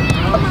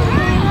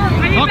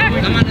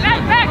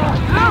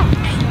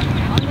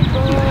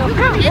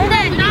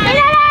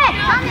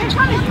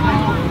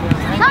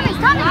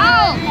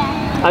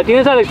 Aquí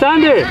es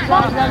Alexander.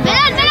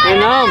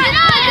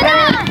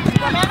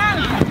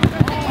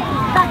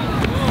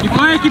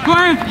 Keep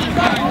playing.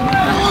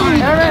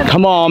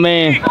 Come on,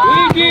 man.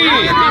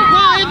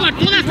 Edward,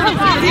 todas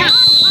las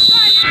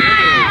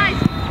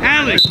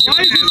Alex,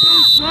 why is it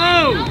so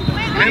slow?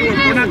 Edward,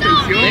 pon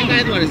atención. Venga,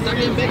 Edward, está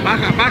bien,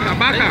 venga.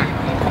 Baja.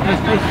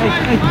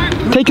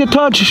 Take a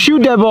touch,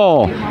 shoot that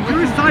ball.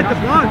 You're inside the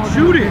block.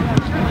 Shoot it.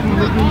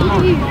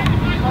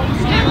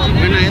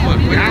 Buena, Edward.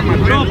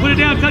 No, put it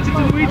down. Touch it to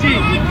Luigi. You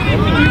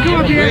go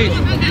up here. Luis,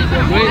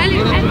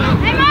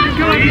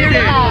 Go up here.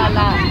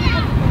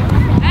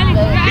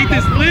 Eat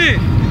this split.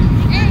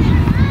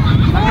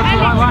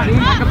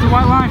 Back up to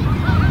white line.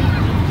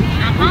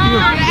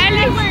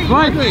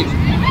 Right. Luis.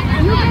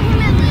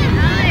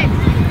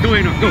 Go,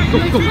 Eno. Go.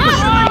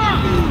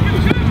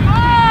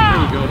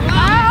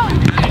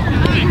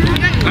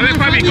 Dale,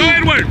 Fabi, go,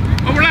 Edward.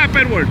 Overlap,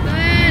 Edward.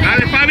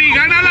 Dale, Fabi,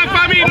 gánala,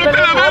 Fabi, no te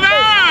la va a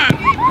dar.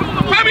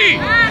 Fabi,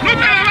 no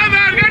te la va a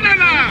dar,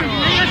 gánala.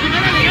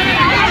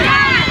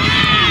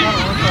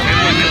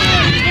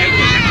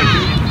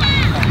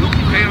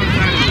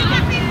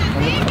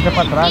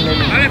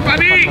 Dale,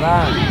 Fabi.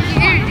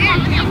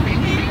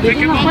 Take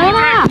him on,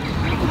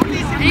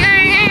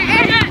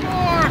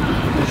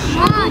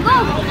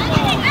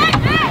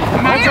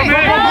 Come on,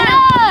 Truman.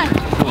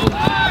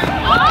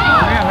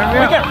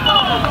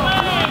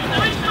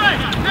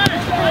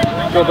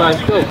 Go, guys,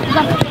 go.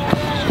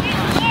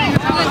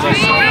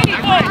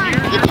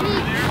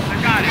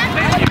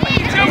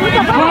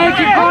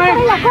 Keep going.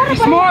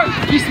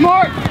 Be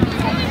smart.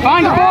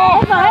 Find the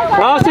ball.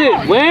 Cross it.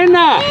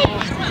 Buena.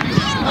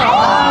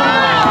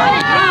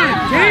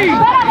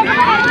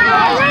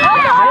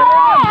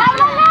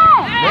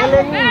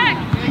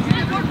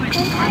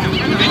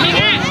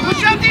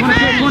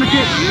 Corner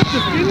kick.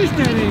 Just finish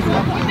that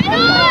angle.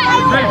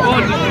 Great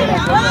ball.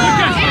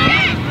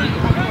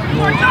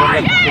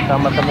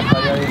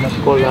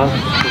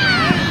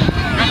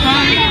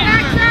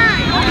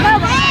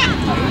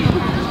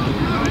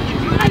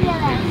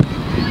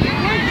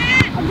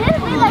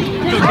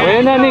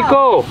 Buena,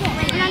 Nico.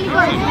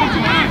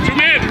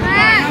 Truman.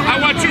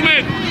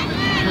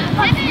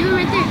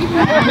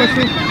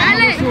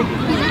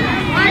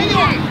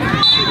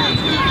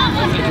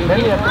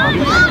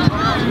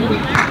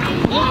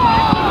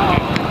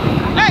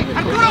 ¡Hey,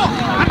 Arturo!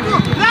 ¡Arturo!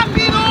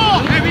 ¡Rápido!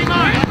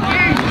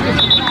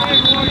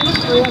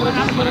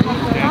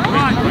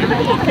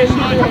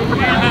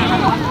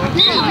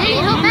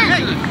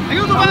 Hey,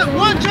 you have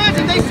one chance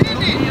and they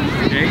send it.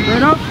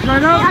 Straight up,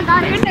 straight up.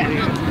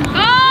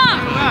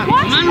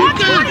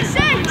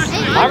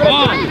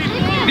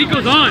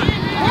 Nico's on.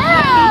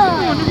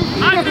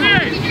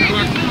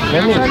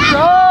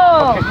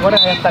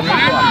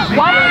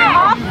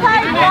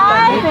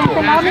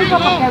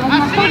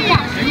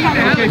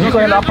 Nico,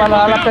 elle a pas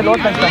la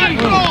pelota.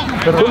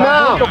 Pero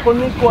con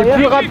Nico,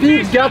 plus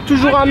rapide, garde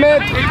toujours un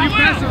mètre. If you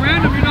pass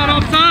around him, you're not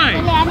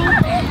offside.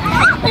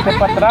 C'est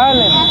pas atrás.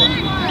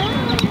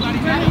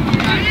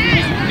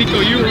 Nico,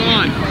 you were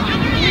on.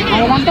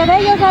 Adelante de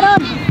ellos,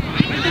 Aarón.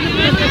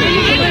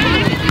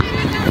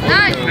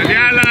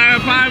 Peleala,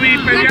 Fabi,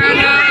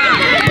 peleala.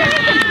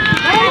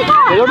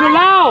 Del otro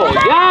lado,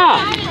 ya.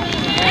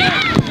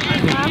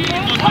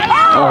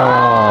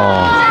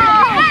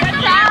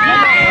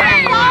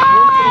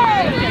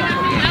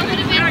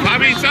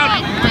 Fabi, stop.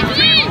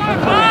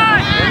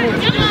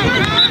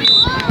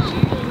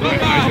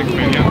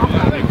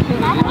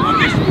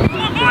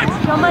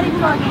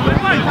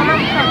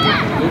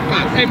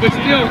 Hey, but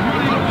still,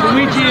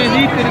 Luigi and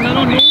Ethan, and I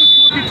don't know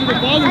who's talking to the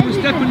ball and we're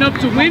stepping up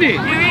to win it.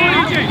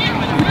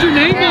 Put your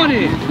name on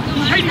it.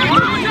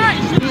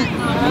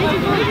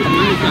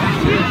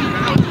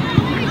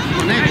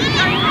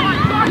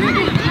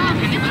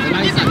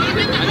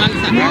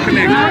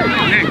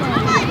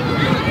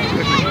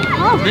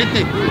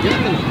 Vete,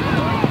 llévatelo.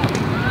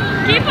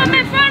 Keep them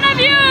in front of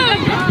you.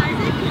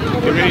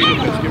 Get ready,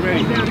 Lucas, get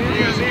ready.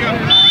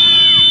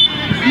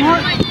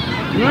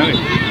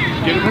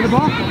 Get him for the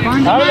ball.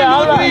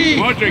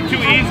 Modric, too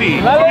easy.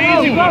 Too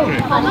easy,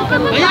 Modric.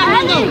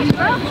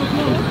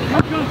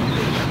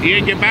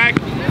 Ian, get back.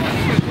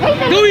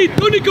 Go, Ethan,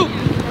 go, Nico.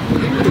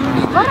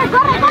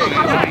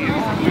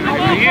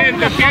 Ian,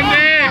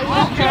 defiende.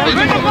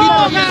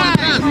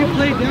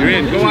 You're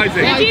in, go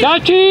Isaac.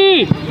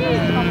 Chachi!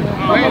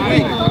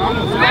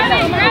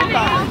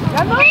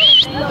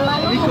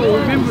 Nico,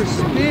 remember,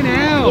 spin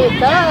out.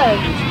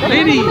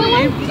 Lenny,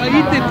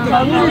 Ethan, the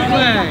forward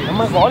flag.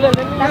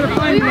 Gotta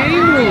find an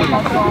angle.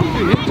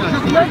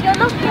 Yo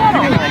no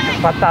quiero.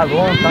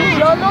 Patadón.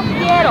 Yo no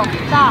quiero.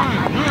 Stop.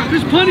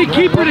 There's plenty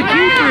keeper to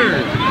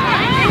keeper.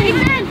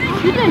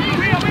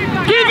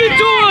 Give it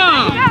to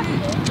him.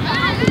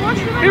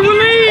 Hey,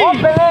 Willie.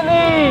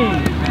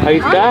 Ahí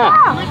está.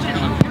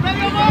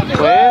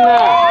 Buena.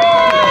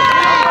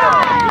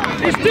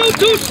 It's still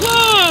too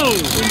slow.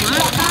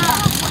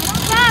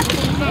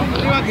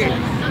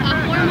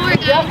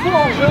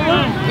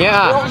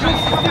 Yeah.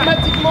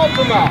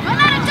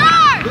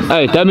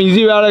 Hey, that means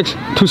you, Alex.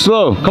 Too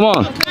slow. Come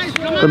on.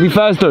 Gotta be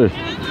faster.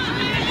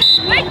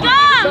 Wake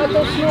up!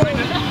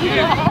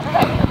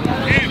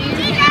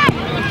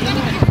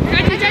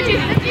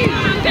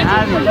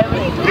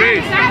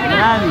 Please.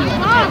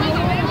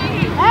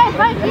 Hey,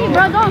 fight me,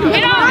 bro. Don't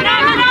hit on.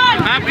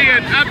 Happy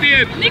it, happy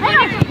it.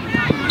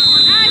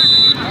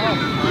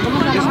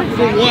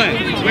 For what?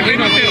 Quickly,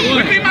 Mateo.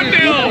 Quickly,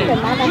 Mateo.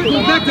 Go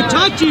back to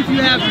Tachi if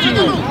you have to.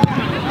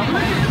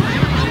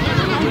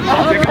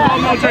 Take a ball,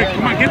 Modric.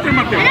 Come on, get there,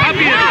 Mateo.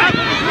 Happy it, up.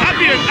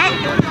 Happy it, up.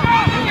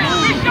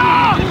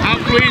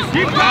 Out, Luis.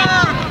 Out.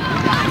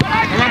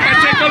 Come on,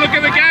 Pacheco. Look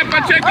at the gap,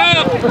 Pacheco.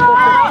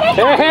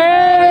 Hey,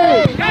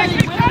 hey!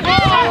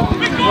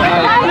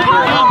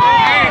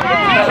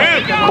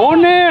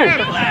 Corner!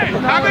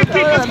 Have him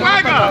keep his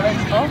flag up.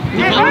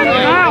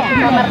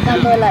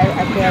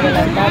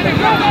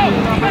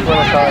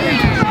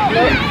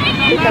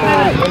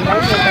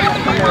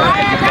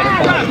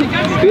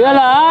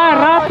 ¡Pídala!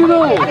 ¡Rápido!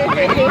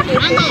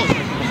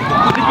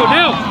 Nico,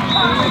 now.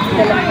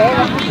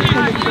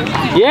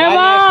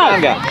 ¡Lleva!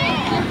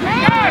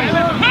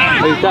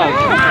 Ahí está.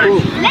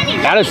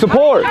 Gotta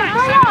support.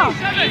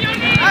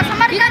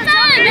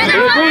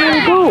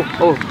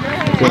 Oh.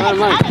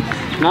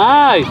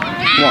 Nice.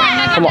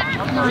 Come on.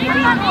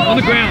 On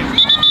the ground.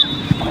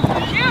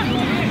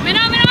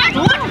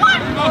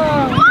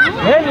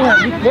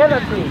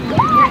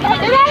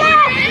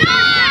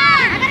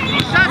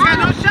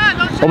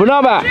 Open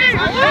up back.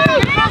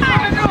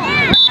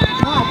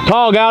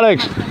 Tall, Alex.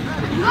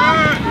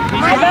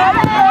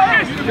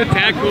 Good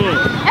tackle.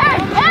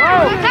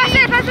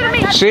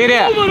 Shit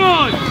it. Moving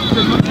on.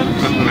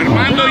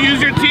 Armando,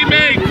 use your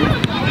teammate.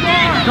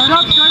 Shut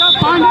up,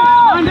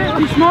 find it,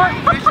 be smart.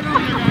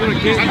 Go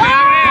kick.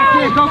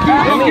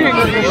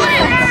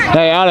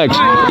 Hey, Alex,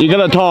 you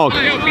gotta talk.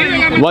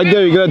 What do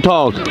you gotta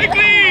talk?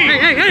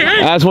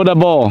 Hey. Ask for the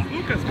ball.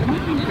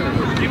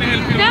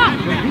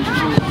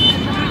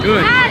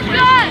 Good.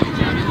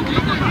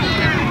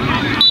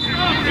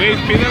 Luis,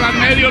 pídela al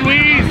medio,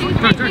 Luis.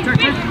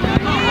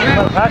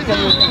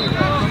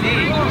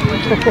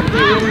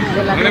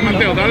 Dale,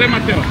 Mateo, dale,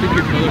 Mateo.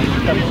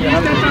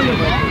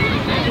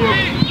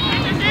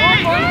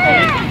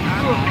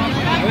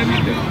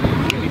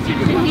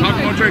 Talk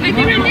more trick.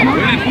 Win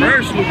it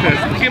first, Lucas.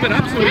 Give it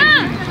up so easy.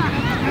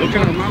 Look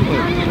at Armando.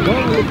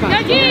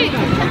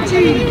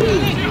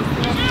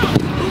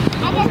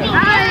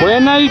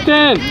 Buena,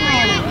 Ethan.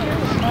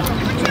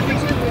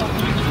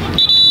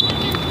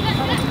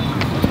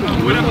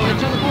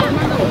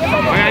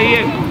 Vaya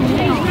ahí.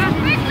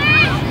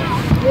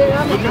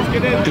 Lucas,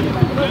 get in.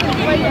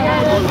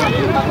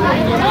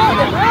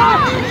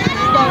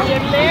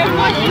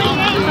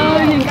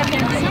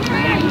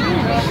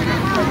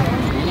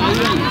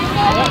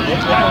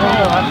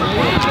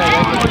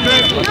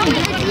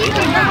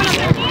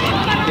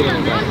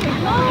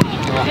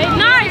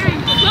 Nice!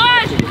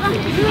 Good!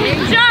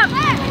 Jump!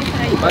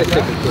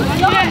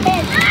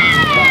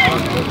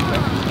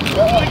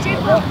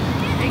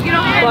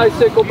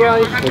 Bicycle,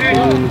 Bryce.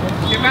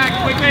 Get back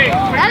quickly.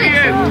 Quickly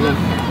in.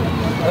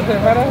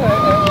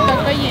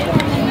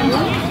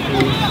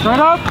 Shut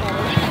up.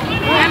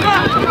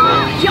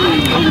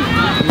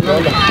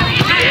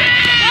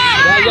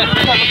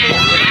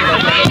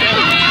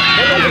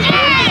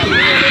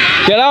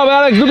 Get out,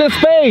 Alex. Look at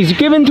space. You're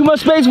giving too much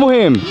space for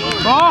him.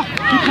 Oh,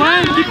 keep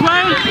playing, keep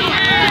playing.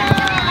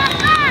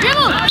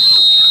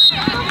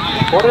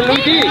 Corre,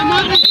 Luigi.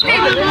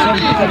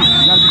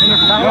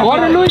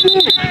 Corre, Luigi.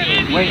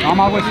 Wait, on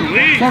my way.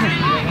 Seven.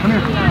 Come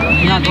here.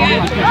 Not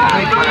going.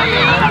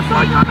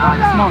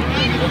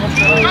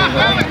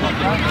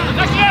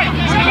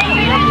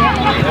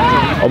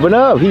 Open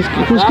up. Who's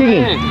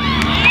kicking?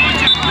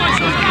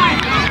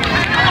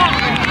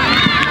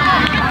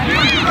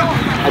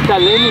 Ahí está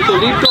Lenny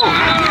solito.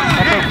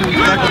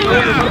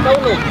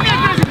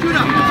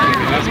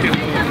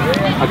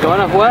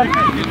 ¿Acaban a jugar?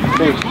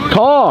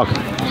 Talk.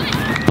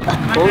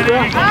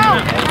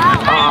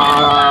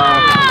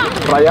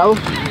 Rayado.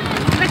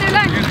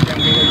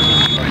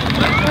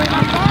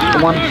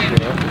 Come on.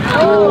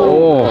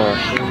 Oh.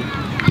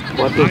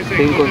 4, 5,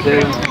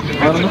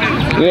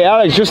 6. Yeah,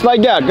 Alex, just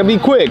like that. Gotta be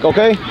quick,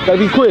 okay? Gotta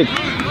be quick.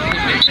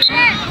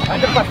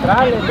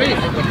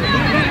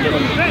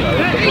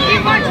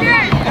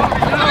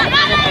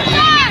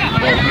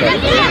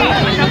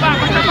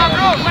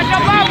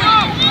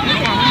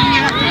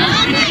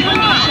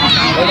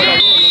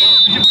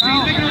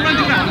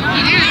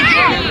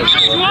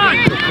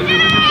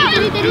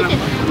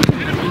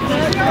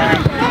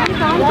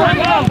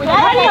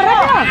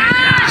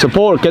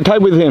 Support, get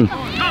tight with him.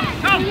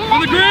 On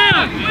the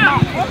ground.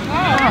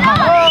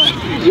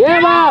 Yeah,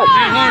 man.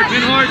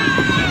 Hit hard.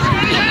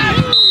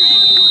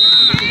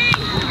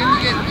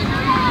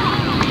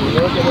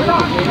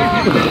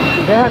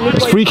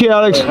 It's free kick,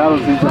 Alex.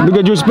 Look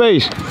at your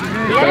space.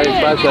 Está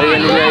despacio, ahí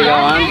viene el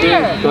Avanti,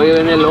 todavía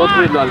viene el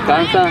otro y lo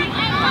alcanza.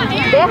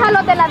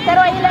 Déjalo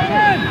delantero ahí,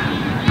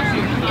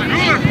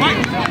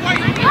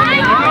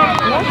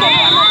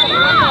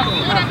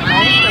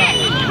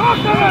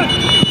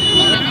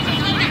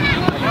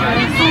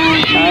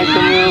 Ay,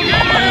 conmigo.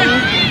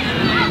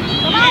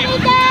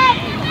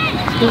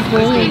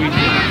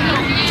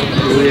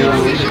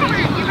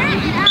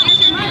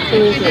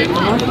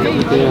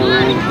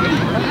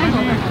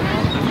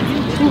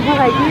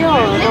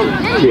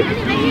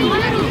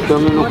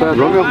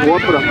 Romeo jugó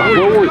por hasta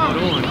juego.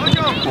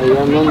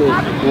 Allá no me.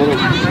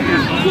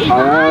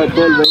 Allá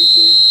todo el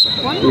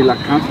 20 y la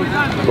Kansas.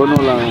 Bueno,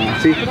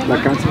 la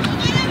Kansas.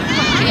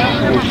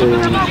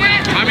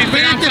 Fabi,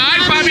 stay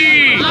outside, Fabi.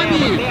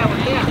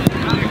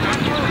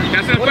 Ya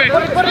se fue.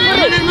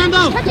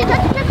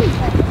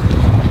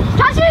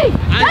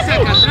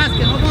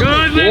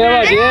 Good, Lleva,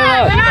 Lenny.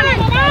 lleva.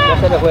 Ya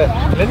se le fue.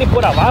 Lenny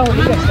por abajo,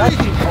 mira, casi.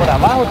 Por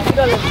abajo,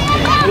 tírale.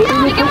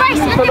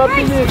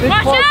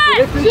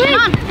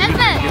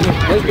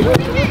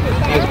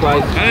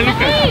 Dale,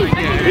 Lucas.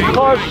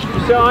 Koş,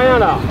 se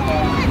ayağına.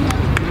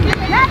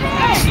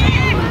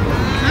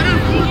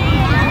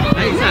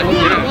 Ahí está.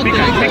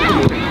 Pica.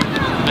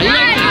 Ahí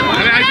está.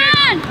 Dale,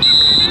 Isaac.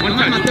 One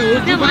touch.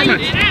 One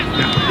touch.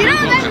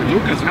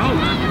 Lucas, help.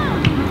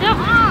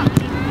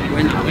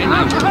 Buena.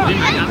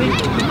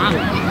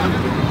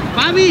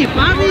 Fabi.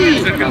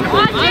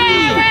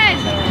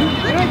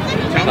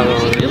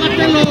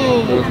 Llévatelo.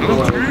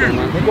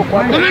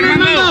 ¡Come,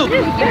 Armando!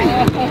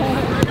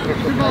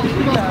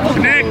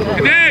 Connect.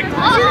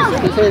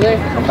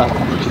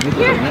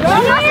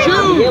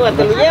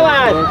 Llévatelo,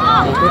 llevas.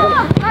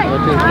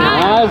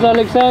 Nice,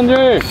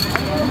 Alexander.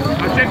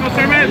 Pacheco,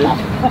 service.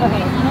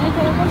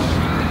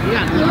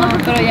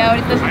 Pero ya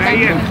ahorita se están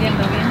Ahí es.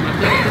 entendiendo bien.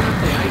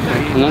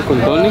 Una con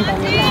Tony.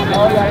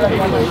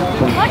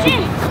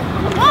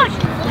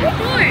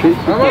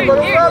 Vamos por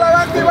un gol,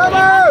 Avanti,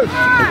 vamos.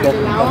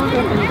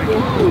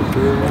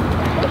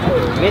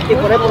 Vete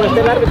por ahí por este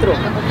el árbitro.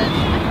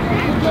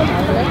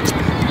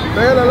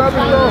 Pégale al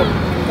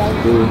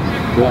árbitro.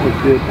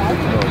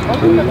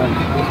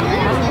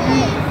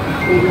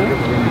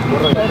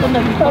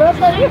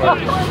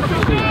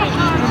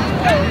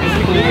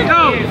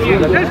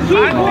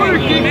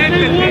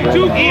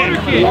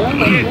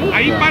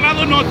 Ahí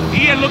parado no,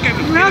 y es lo que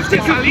tienes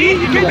que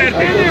salir y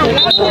meterte.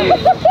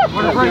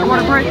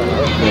 Water break.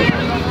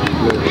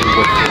 Come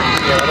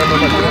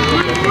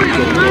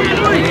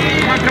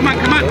on.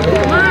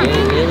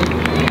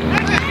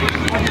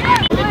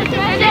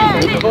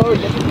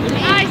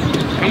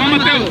 Come on,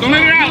 Mateo. Don't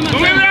let it out.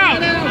 Don't let it out.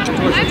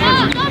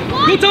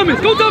 Go Thomas,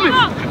 go Thomas.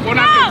 Pon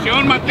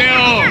atención,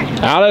 Mateo.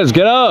 Alex,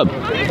 get up.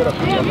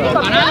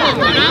 Parado.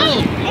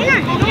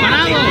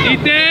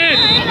 Eat it.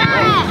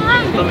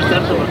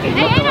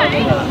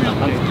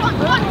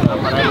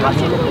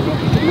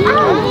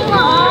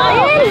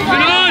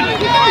 Come on.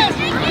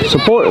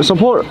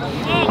 Support.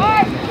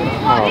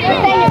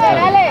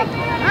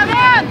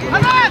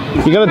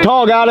 You gotta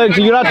talk, Alex.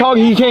 You're not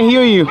talking, he can't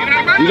hear you.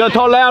 You gotta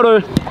talk louder.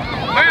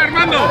 Hey,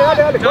 Armando.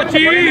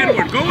 Touchy.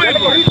 Go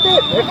Edward.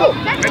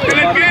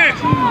 Métele el pie.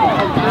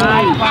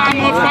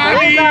 Vamos,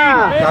 Fabi.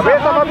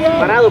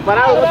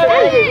 Parado, no te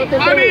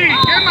vayas. Fabi,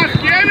 ¿qué más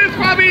quieres,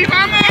 Fabi?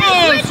 Vamos.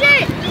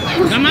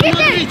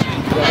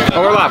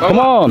 Overlap. Come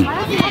on.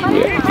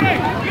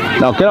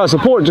 Now get out,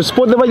 support. Just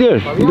support them right there.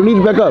 You don't need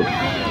to back up.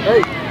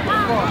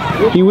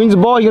 He wins the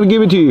ball, he's gonna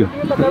give it to you.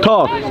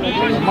 Talk.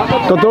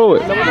 Go throw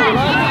it.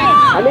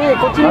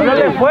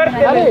 Háblale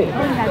fuerte, dale.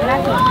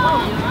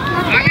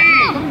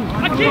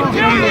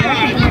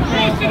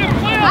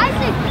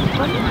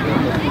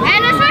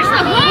 And let's rush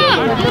the ball.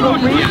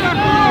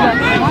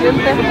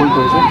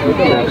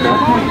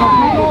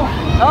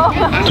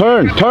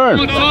 Turn.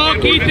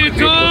 Talk, eat it,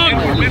 talk.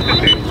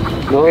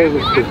 No,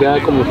 que queda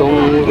como son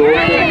un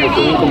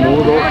 12, como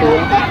un 12.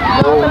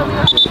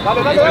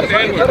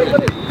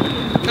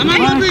 Come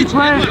on, Modric.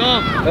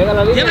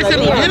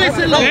 Lléveselo.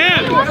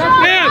 Stand.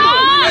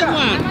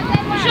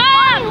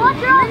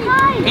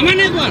 Come on,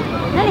 Edward.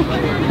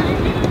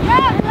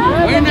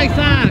 Very nice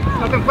sack.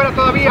 Están fuera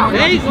todavía.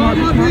 Hey,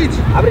 Modric.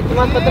 Ábrete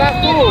más para atrás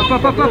tú.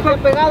 Están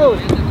pegados.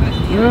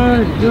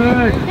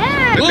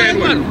 Go,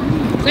 Edward.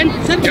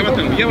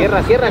 Llévatelo.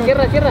 Cierra.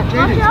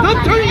 Stop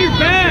turning your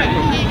back.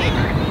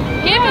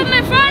 Keep him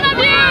in front of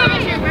you.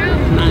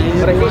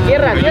 Ahora sí,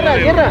 cierra.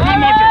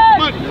 Come on.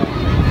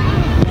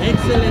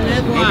 Excellent,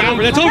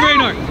 Edward. That's over,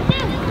 Einar.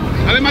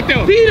 Dale,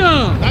 Mateo. Beat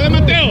him. Dale,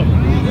 Mateo.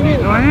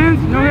 No hands.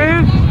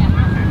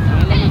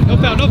 No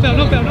foul. We're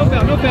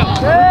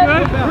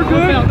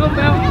good. No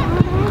foul.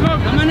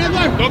 Come on,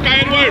 Edward. Toca,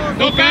 Edward.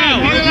 Toca.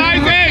 Dale,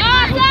 Isaac. No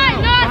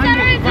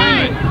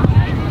offside.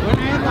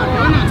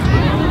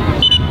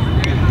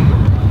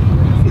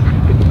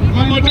 Come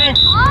on, Modric.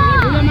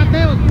 Tuya,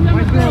 Mateo.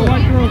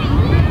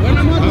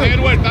 Buena, Modric.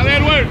 Dale,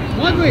 Edward.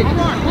 Modric.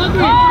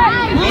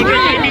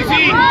 Modric,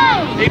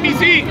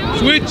 ABC.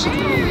 Switch.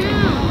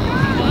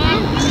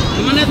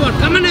 Come on, Edward.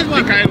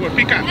 Pica, Edward,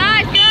 pica.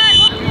 Nice, good.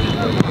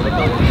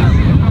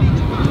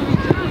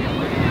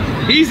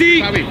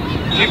 Easy. Fabi.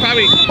 Sí,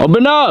 Fabi.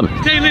 Open up.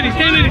 Stay Liddy.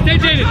 Stay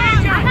jaded.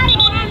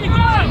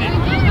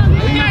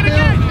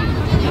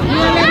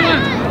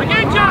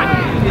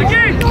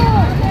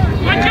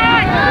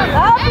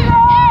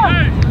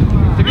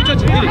 Take a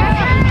touch, hit it.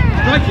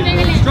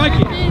 Strike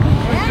it.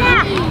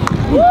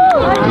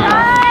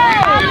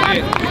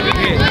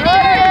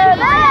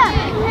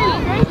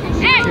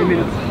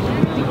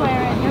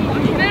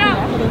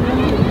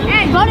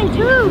 Hey, running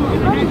two.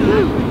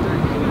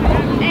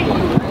 Hey,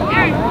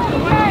 Aaron.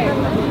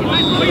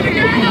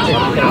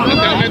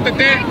 Mateo,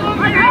 métete.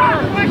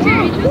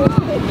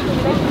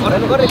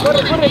 Corre.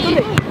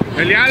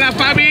 Peleala,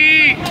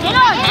 Fabi.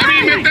 Fabi,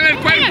 métele el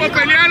cuerpo,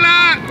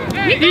 peleala.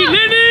 Eat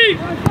Liddy.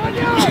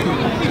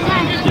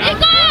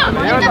 Nico!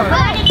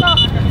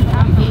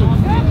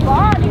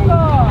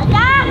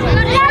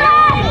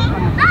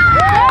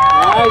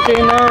 Nice,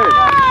 Einar.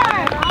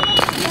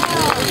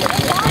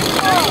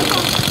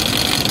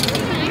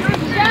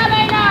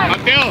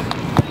 Mateo.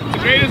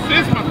 Great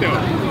assist, Mateo.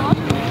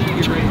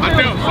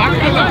 Mateo,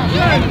 sácala.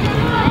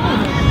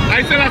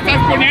 Ahí se la estás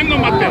poniendo,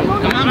 Mateo.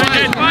 Come on,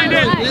 boys. Find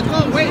it. Let's go.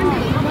 Wait.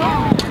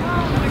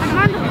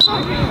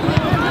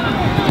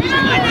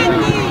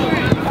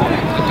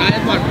 Acá,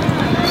 Edward.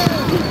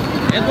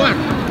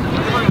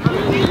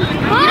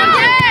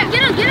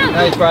 Get him.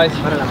 Nice, Bryce.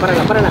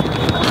 Párala.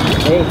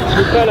 Hey,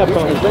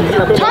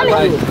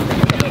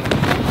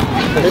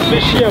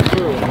 Réfléchis un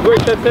peu. Oui,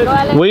 tête.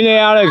 Win it,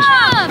 Alex.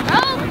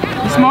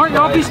 Be smart,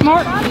 y'all. Be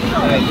smart.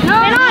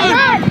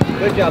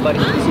 good job, buddy.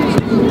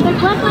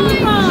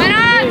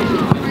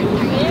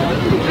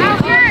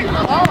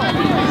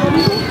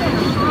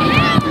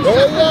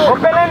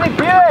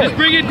 Just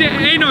bring it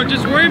down. Einar,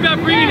 just worry about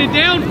bringing it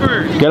down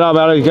first. Get up,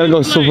 Alex. Gotta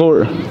go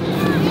support.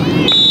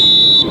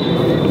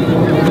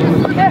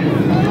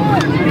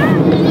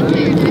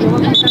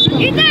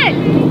 Eat it!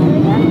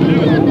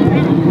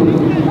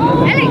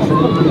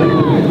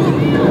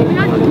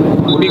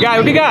 What you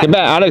got? Get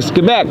back, Alex.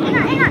 Get back.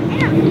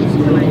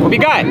 What you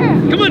got?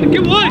 Come on,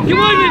 get one,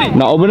 Liddy.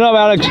 Now open up,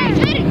 Alex. Eat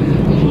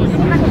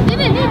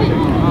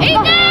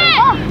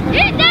that!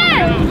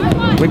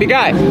 What you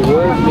got?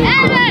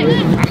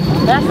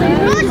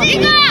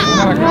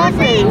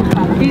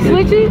 He's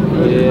switching?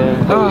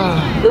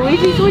 Yeah.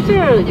 Luigi switching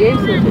or the game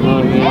switching?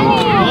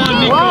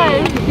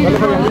 Why?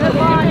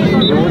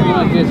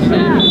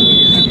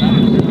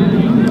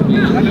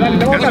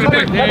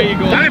 There you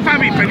go. Dale,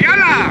 Fabi,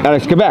 peleala.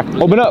 Alex, get back.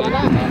 Open up.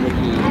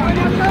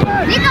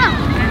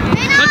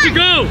 Let you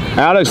go.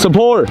 Alex,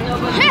 support.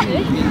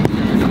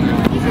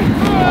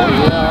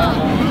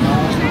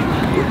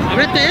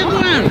 Ábrete,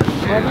 Edward.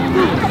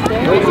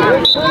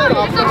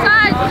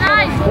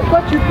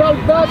 Pourquoi tu parles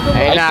pas comme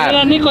Эй,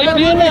 на, Nico, y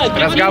pila.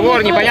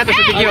 разговор, непонятно,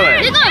 что ты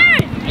делаешь.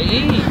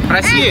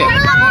 Проси.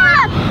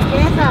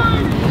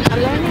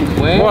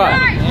 Вот.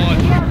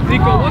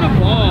 Nico, what a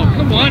ball.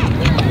 Come on.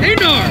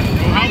 Einar,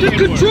 just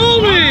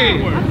control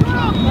it.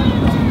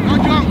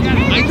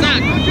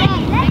 Isaac.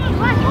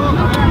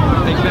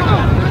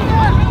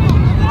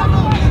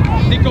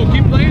 Nico,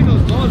 keep playing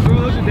those balls, bro.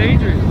 Those are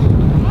dangerous.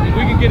 If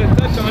we can get a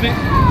touch on it,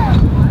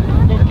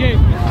 go kick.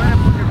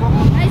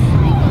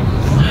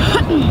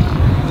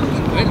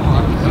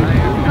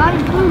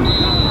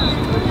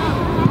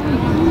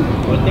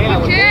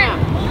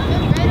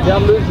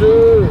 Ferme le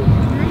jeu.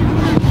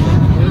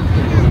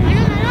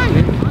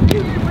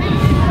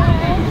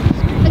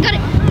 I got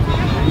it.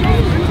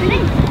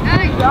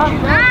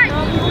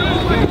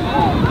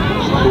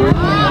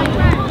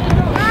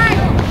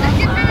 Nice. Let's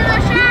get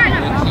another shot.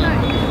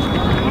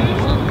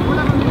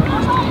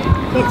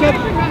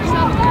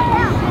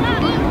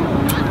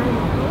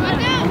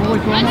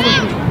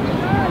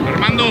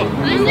 Armando.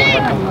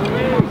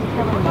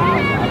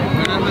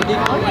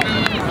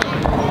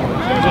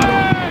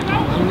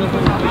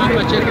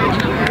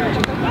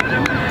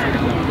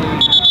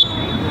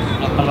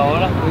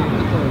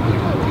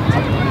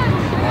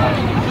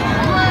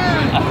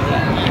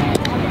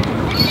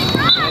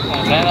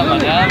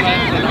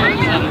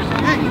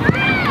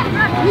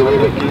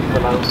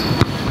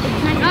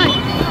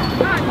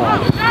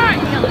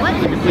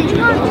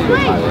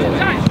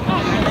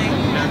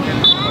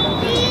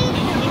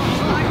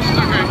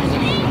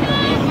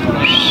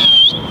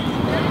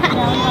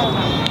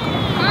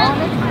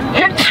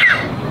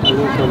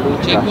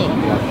 Checo.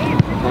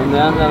 ¿Dónde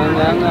anda?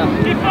 ¿Dónde anda?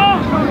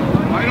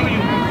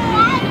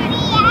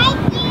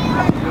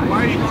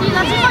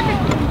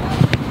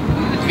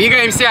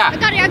 Двигаемся!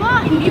 Et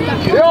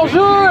en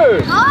jeu.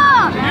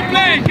 Keep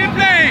playing, keep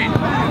playing.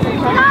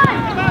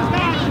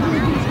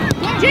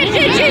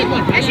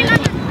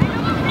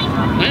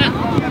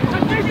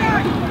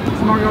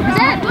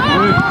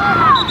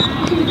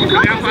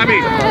 Ya, Fabi.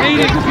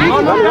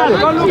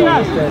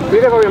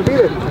 Pide, Fabián,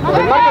 pide.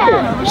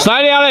 Márcate.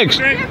 Slide it, Alex.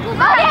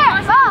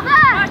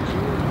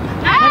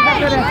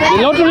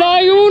 Del otro lado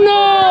hay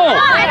uno.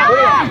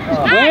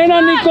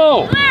 Buena,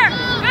 Nico.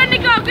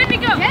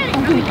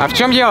 А в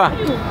чем дело?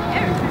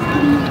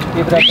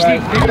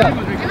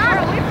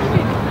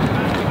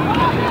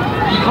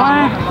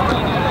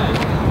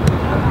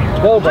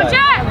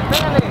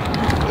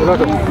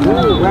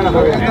 Buena,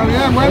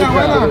 Fabián. Buena,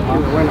 buena.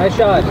 Nice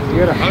shot.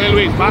 Dale,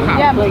 Luis,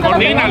 baja.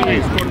 Coordina,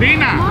 Luis,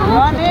 coordina.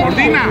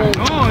 Coordina.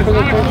 No, está.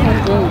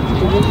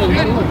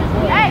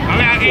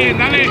 Dale aquí,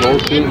 dale.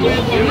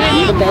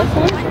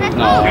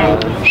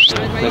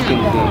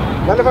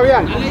 Dale,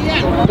 Fabián.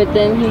 But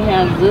then he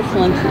has this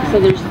one, so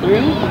there's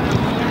three.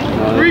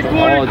 Three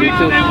quarter kicks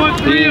and then one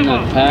three of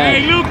them.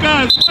 Hey,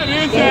 Lucas, what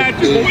is that?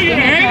 Just put your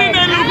hand in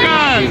there,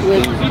 Lucas.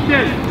 Look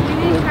this.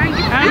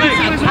 Alex,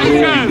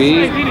 Lucas.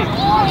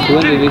 Two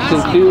in Division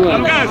 2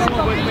 and Lucas.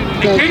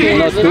 no,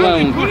 two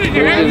in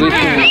Division 1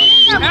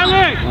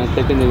 Alex, and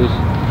second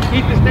division.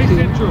 Ethan, stay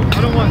central. I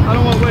don't want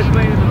West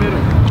playing in the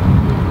middle.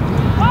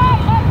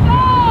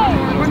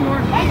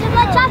 Hey, just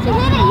let Chachi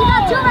hit it. You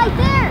got two right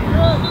there.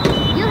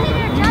 You hit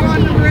it,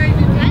 Chachi.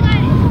 I got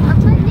it. I'll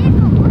play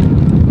Nico.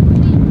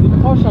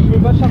 Proche un peu,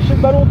 va chercher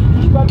le ballon, tu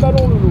touches pas le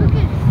ballon, Loulou.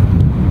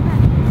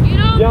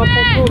 Viens,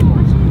 François. On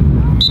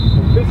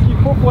fait ce qu'il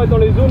faut pour être dans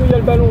les zones où il y a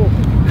le ballon.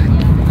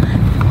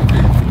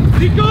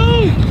 Nico!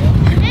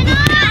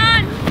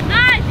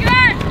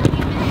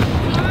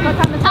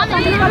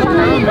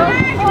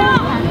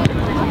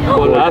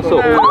 Golazo.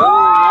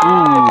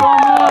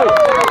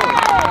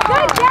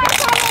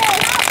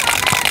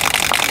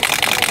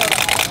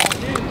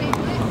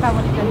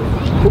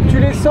 Faut que tu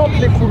les sentes,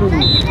 les coups,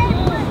 Loulou.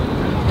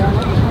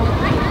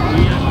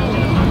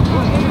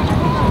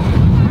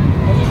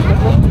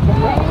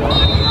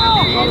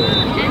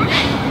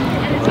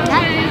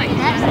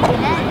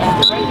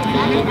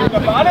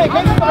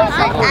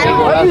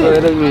 Golazo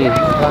eres mi.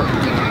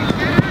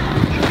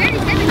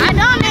 I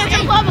know, man.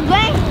 Some club of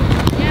game.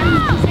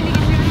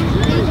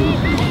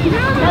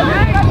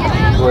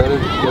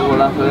 Qué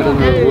golazo eres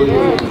mi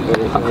orgullo.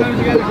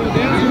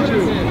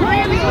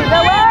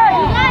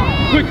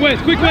 Quick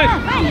West, quick West!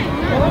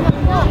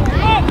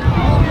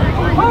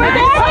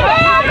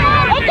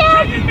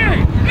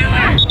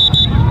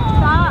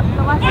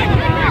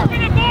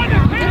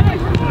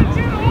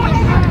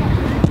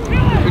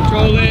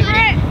 Control it.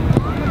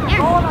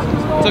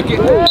 Tuck it.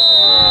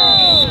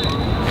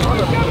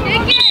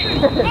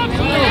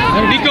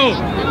 Nico!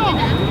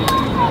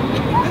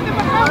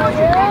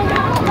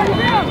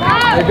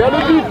 Et vers le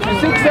but, tu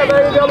sais que ça va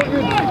aller vers le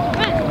but.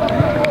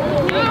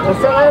 Ça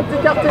sert à rien de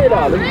t'écarter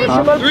là, le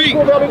chemin le plus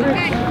court vers le but.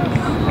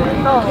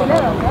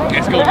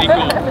 Let's go,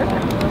 Nico.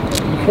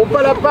 Il font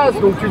pas la passe,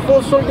 donc tu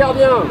fonces sur le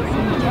gardien.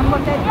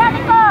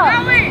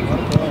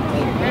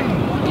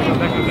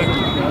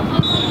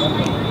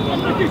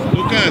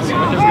 Lucas,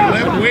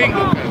 left wing,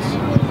 Lucas.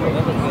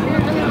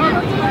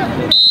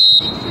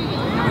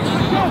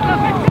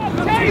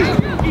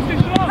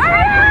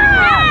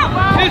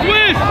 It's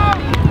Wiz!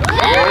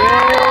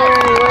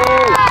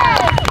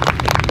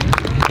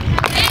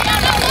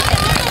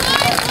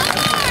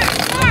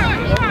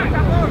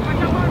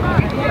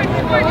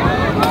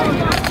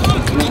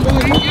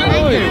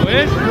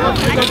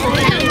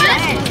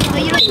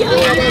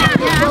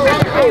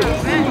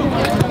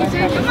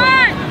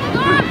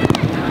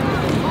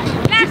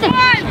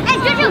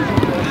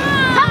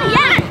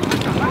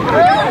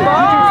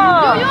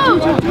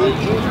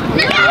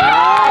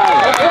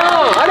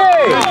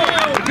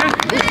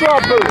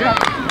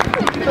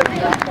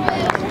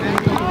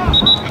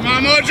 Come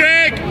on,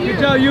 Modric! Good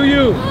job,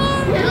 you.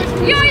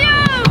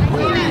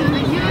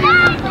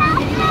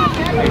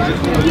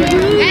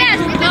 Yes,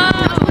 go!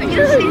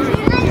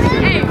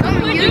 Hey,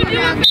 what you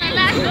doing for the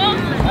last goal?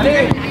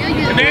 Nick!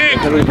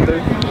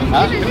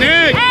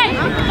 Nick! Hey,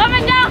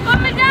 coming down!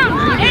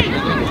 Hey!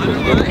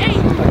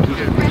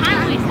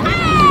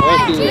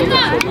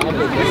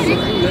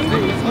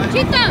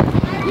 Cheetah!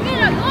 You need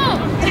to go!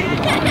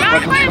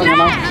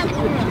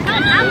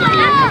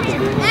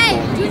 Hey,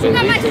 Juju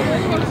got my...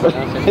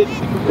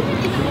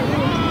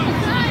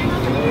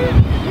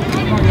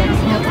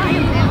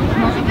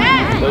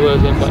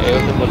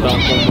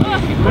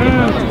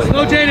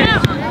 Slow Jaden.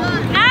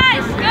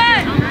 Nice,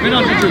 good. Right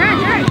on, Juju.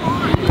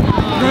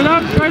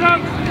 Straight up.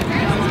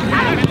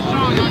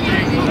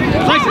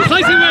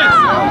 Slice it, Wiz.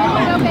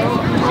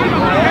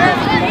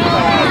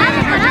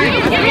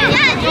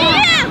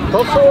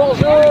 Attention hors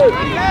jeu.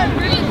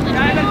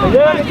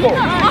 Allez, bon.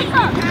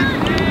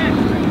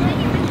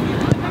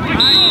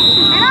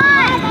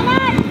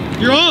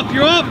 You're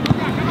up.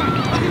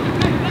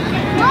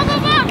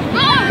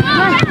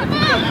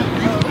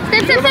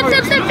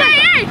 Step.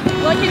 Hey!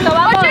 Watch it!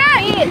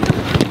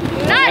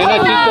 Nice!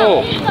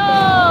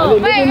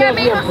 Wait, hear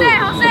me, Jose!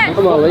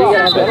 Come on, you gotta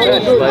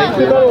have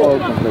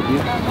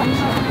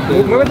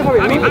Muévete,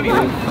 Fabi.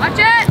 Watch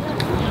it!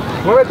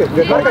 Muévete,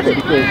 desmárcate.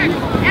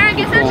 Aaron,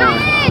 get central!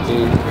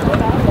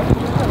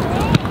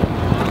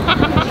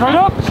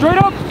 Straight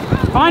up.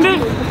 Find it.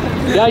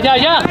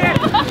 Yeah.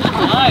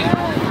 Nice.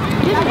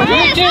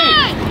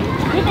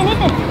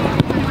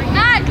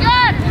 Nice,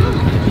 good!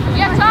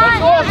 Get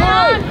time!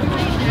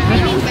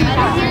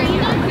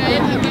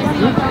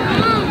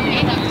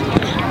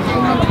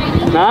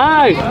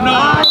 Nice.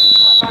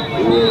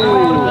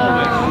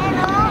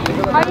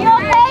 Are you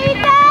okay,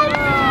 Ethan?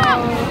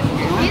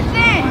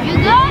 Ethan, you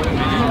good?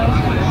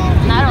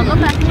 No, I don't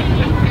look like it.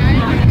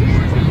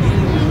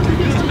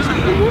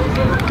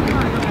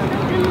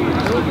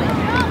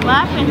 What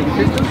happened?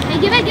 Hey,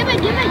 give it.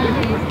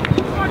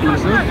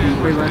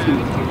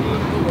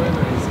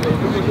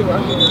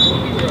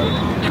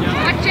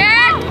 Watch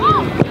it!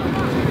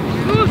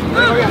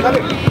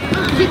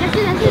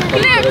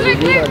 Clear.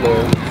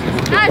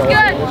 Nice,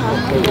 good.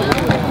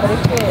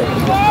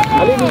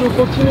 Allez, Loulou,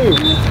 continue.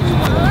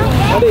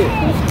 Allez.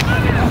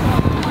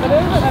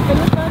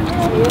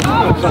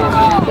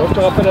 Bon, je te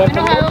rappelle à la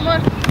fin.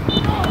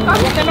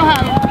 Está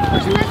enojado.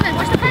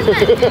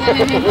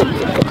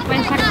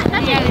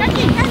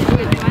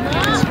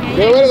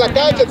 Quiero ver la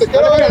cancha, te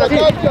quiero ver la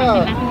cancha.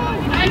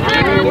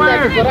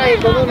 Coraje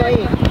con uno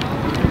ahí.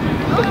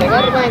 Que te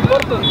agarre más en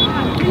corto.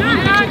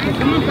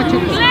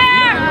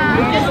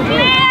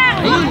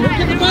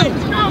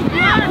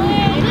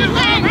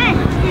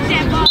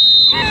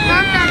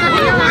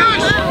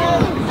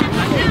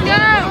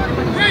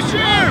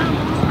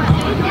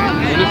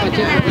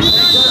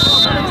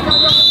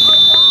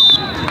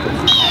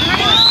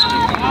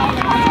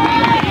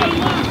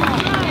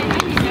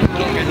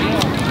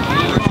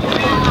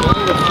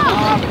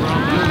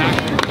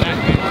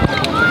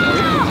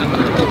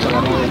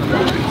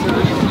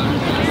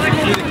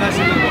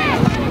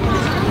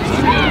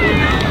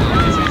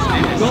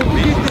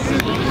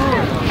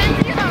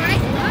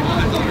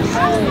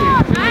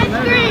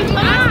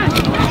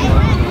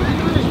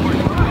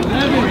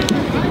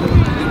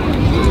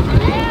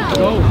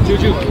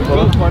 Juju,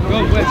 go,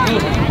 West, go.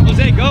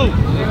 Jose, go.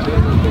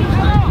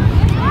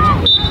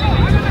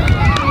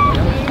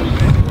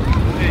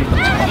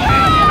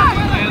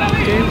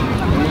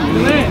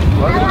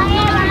 Voilà.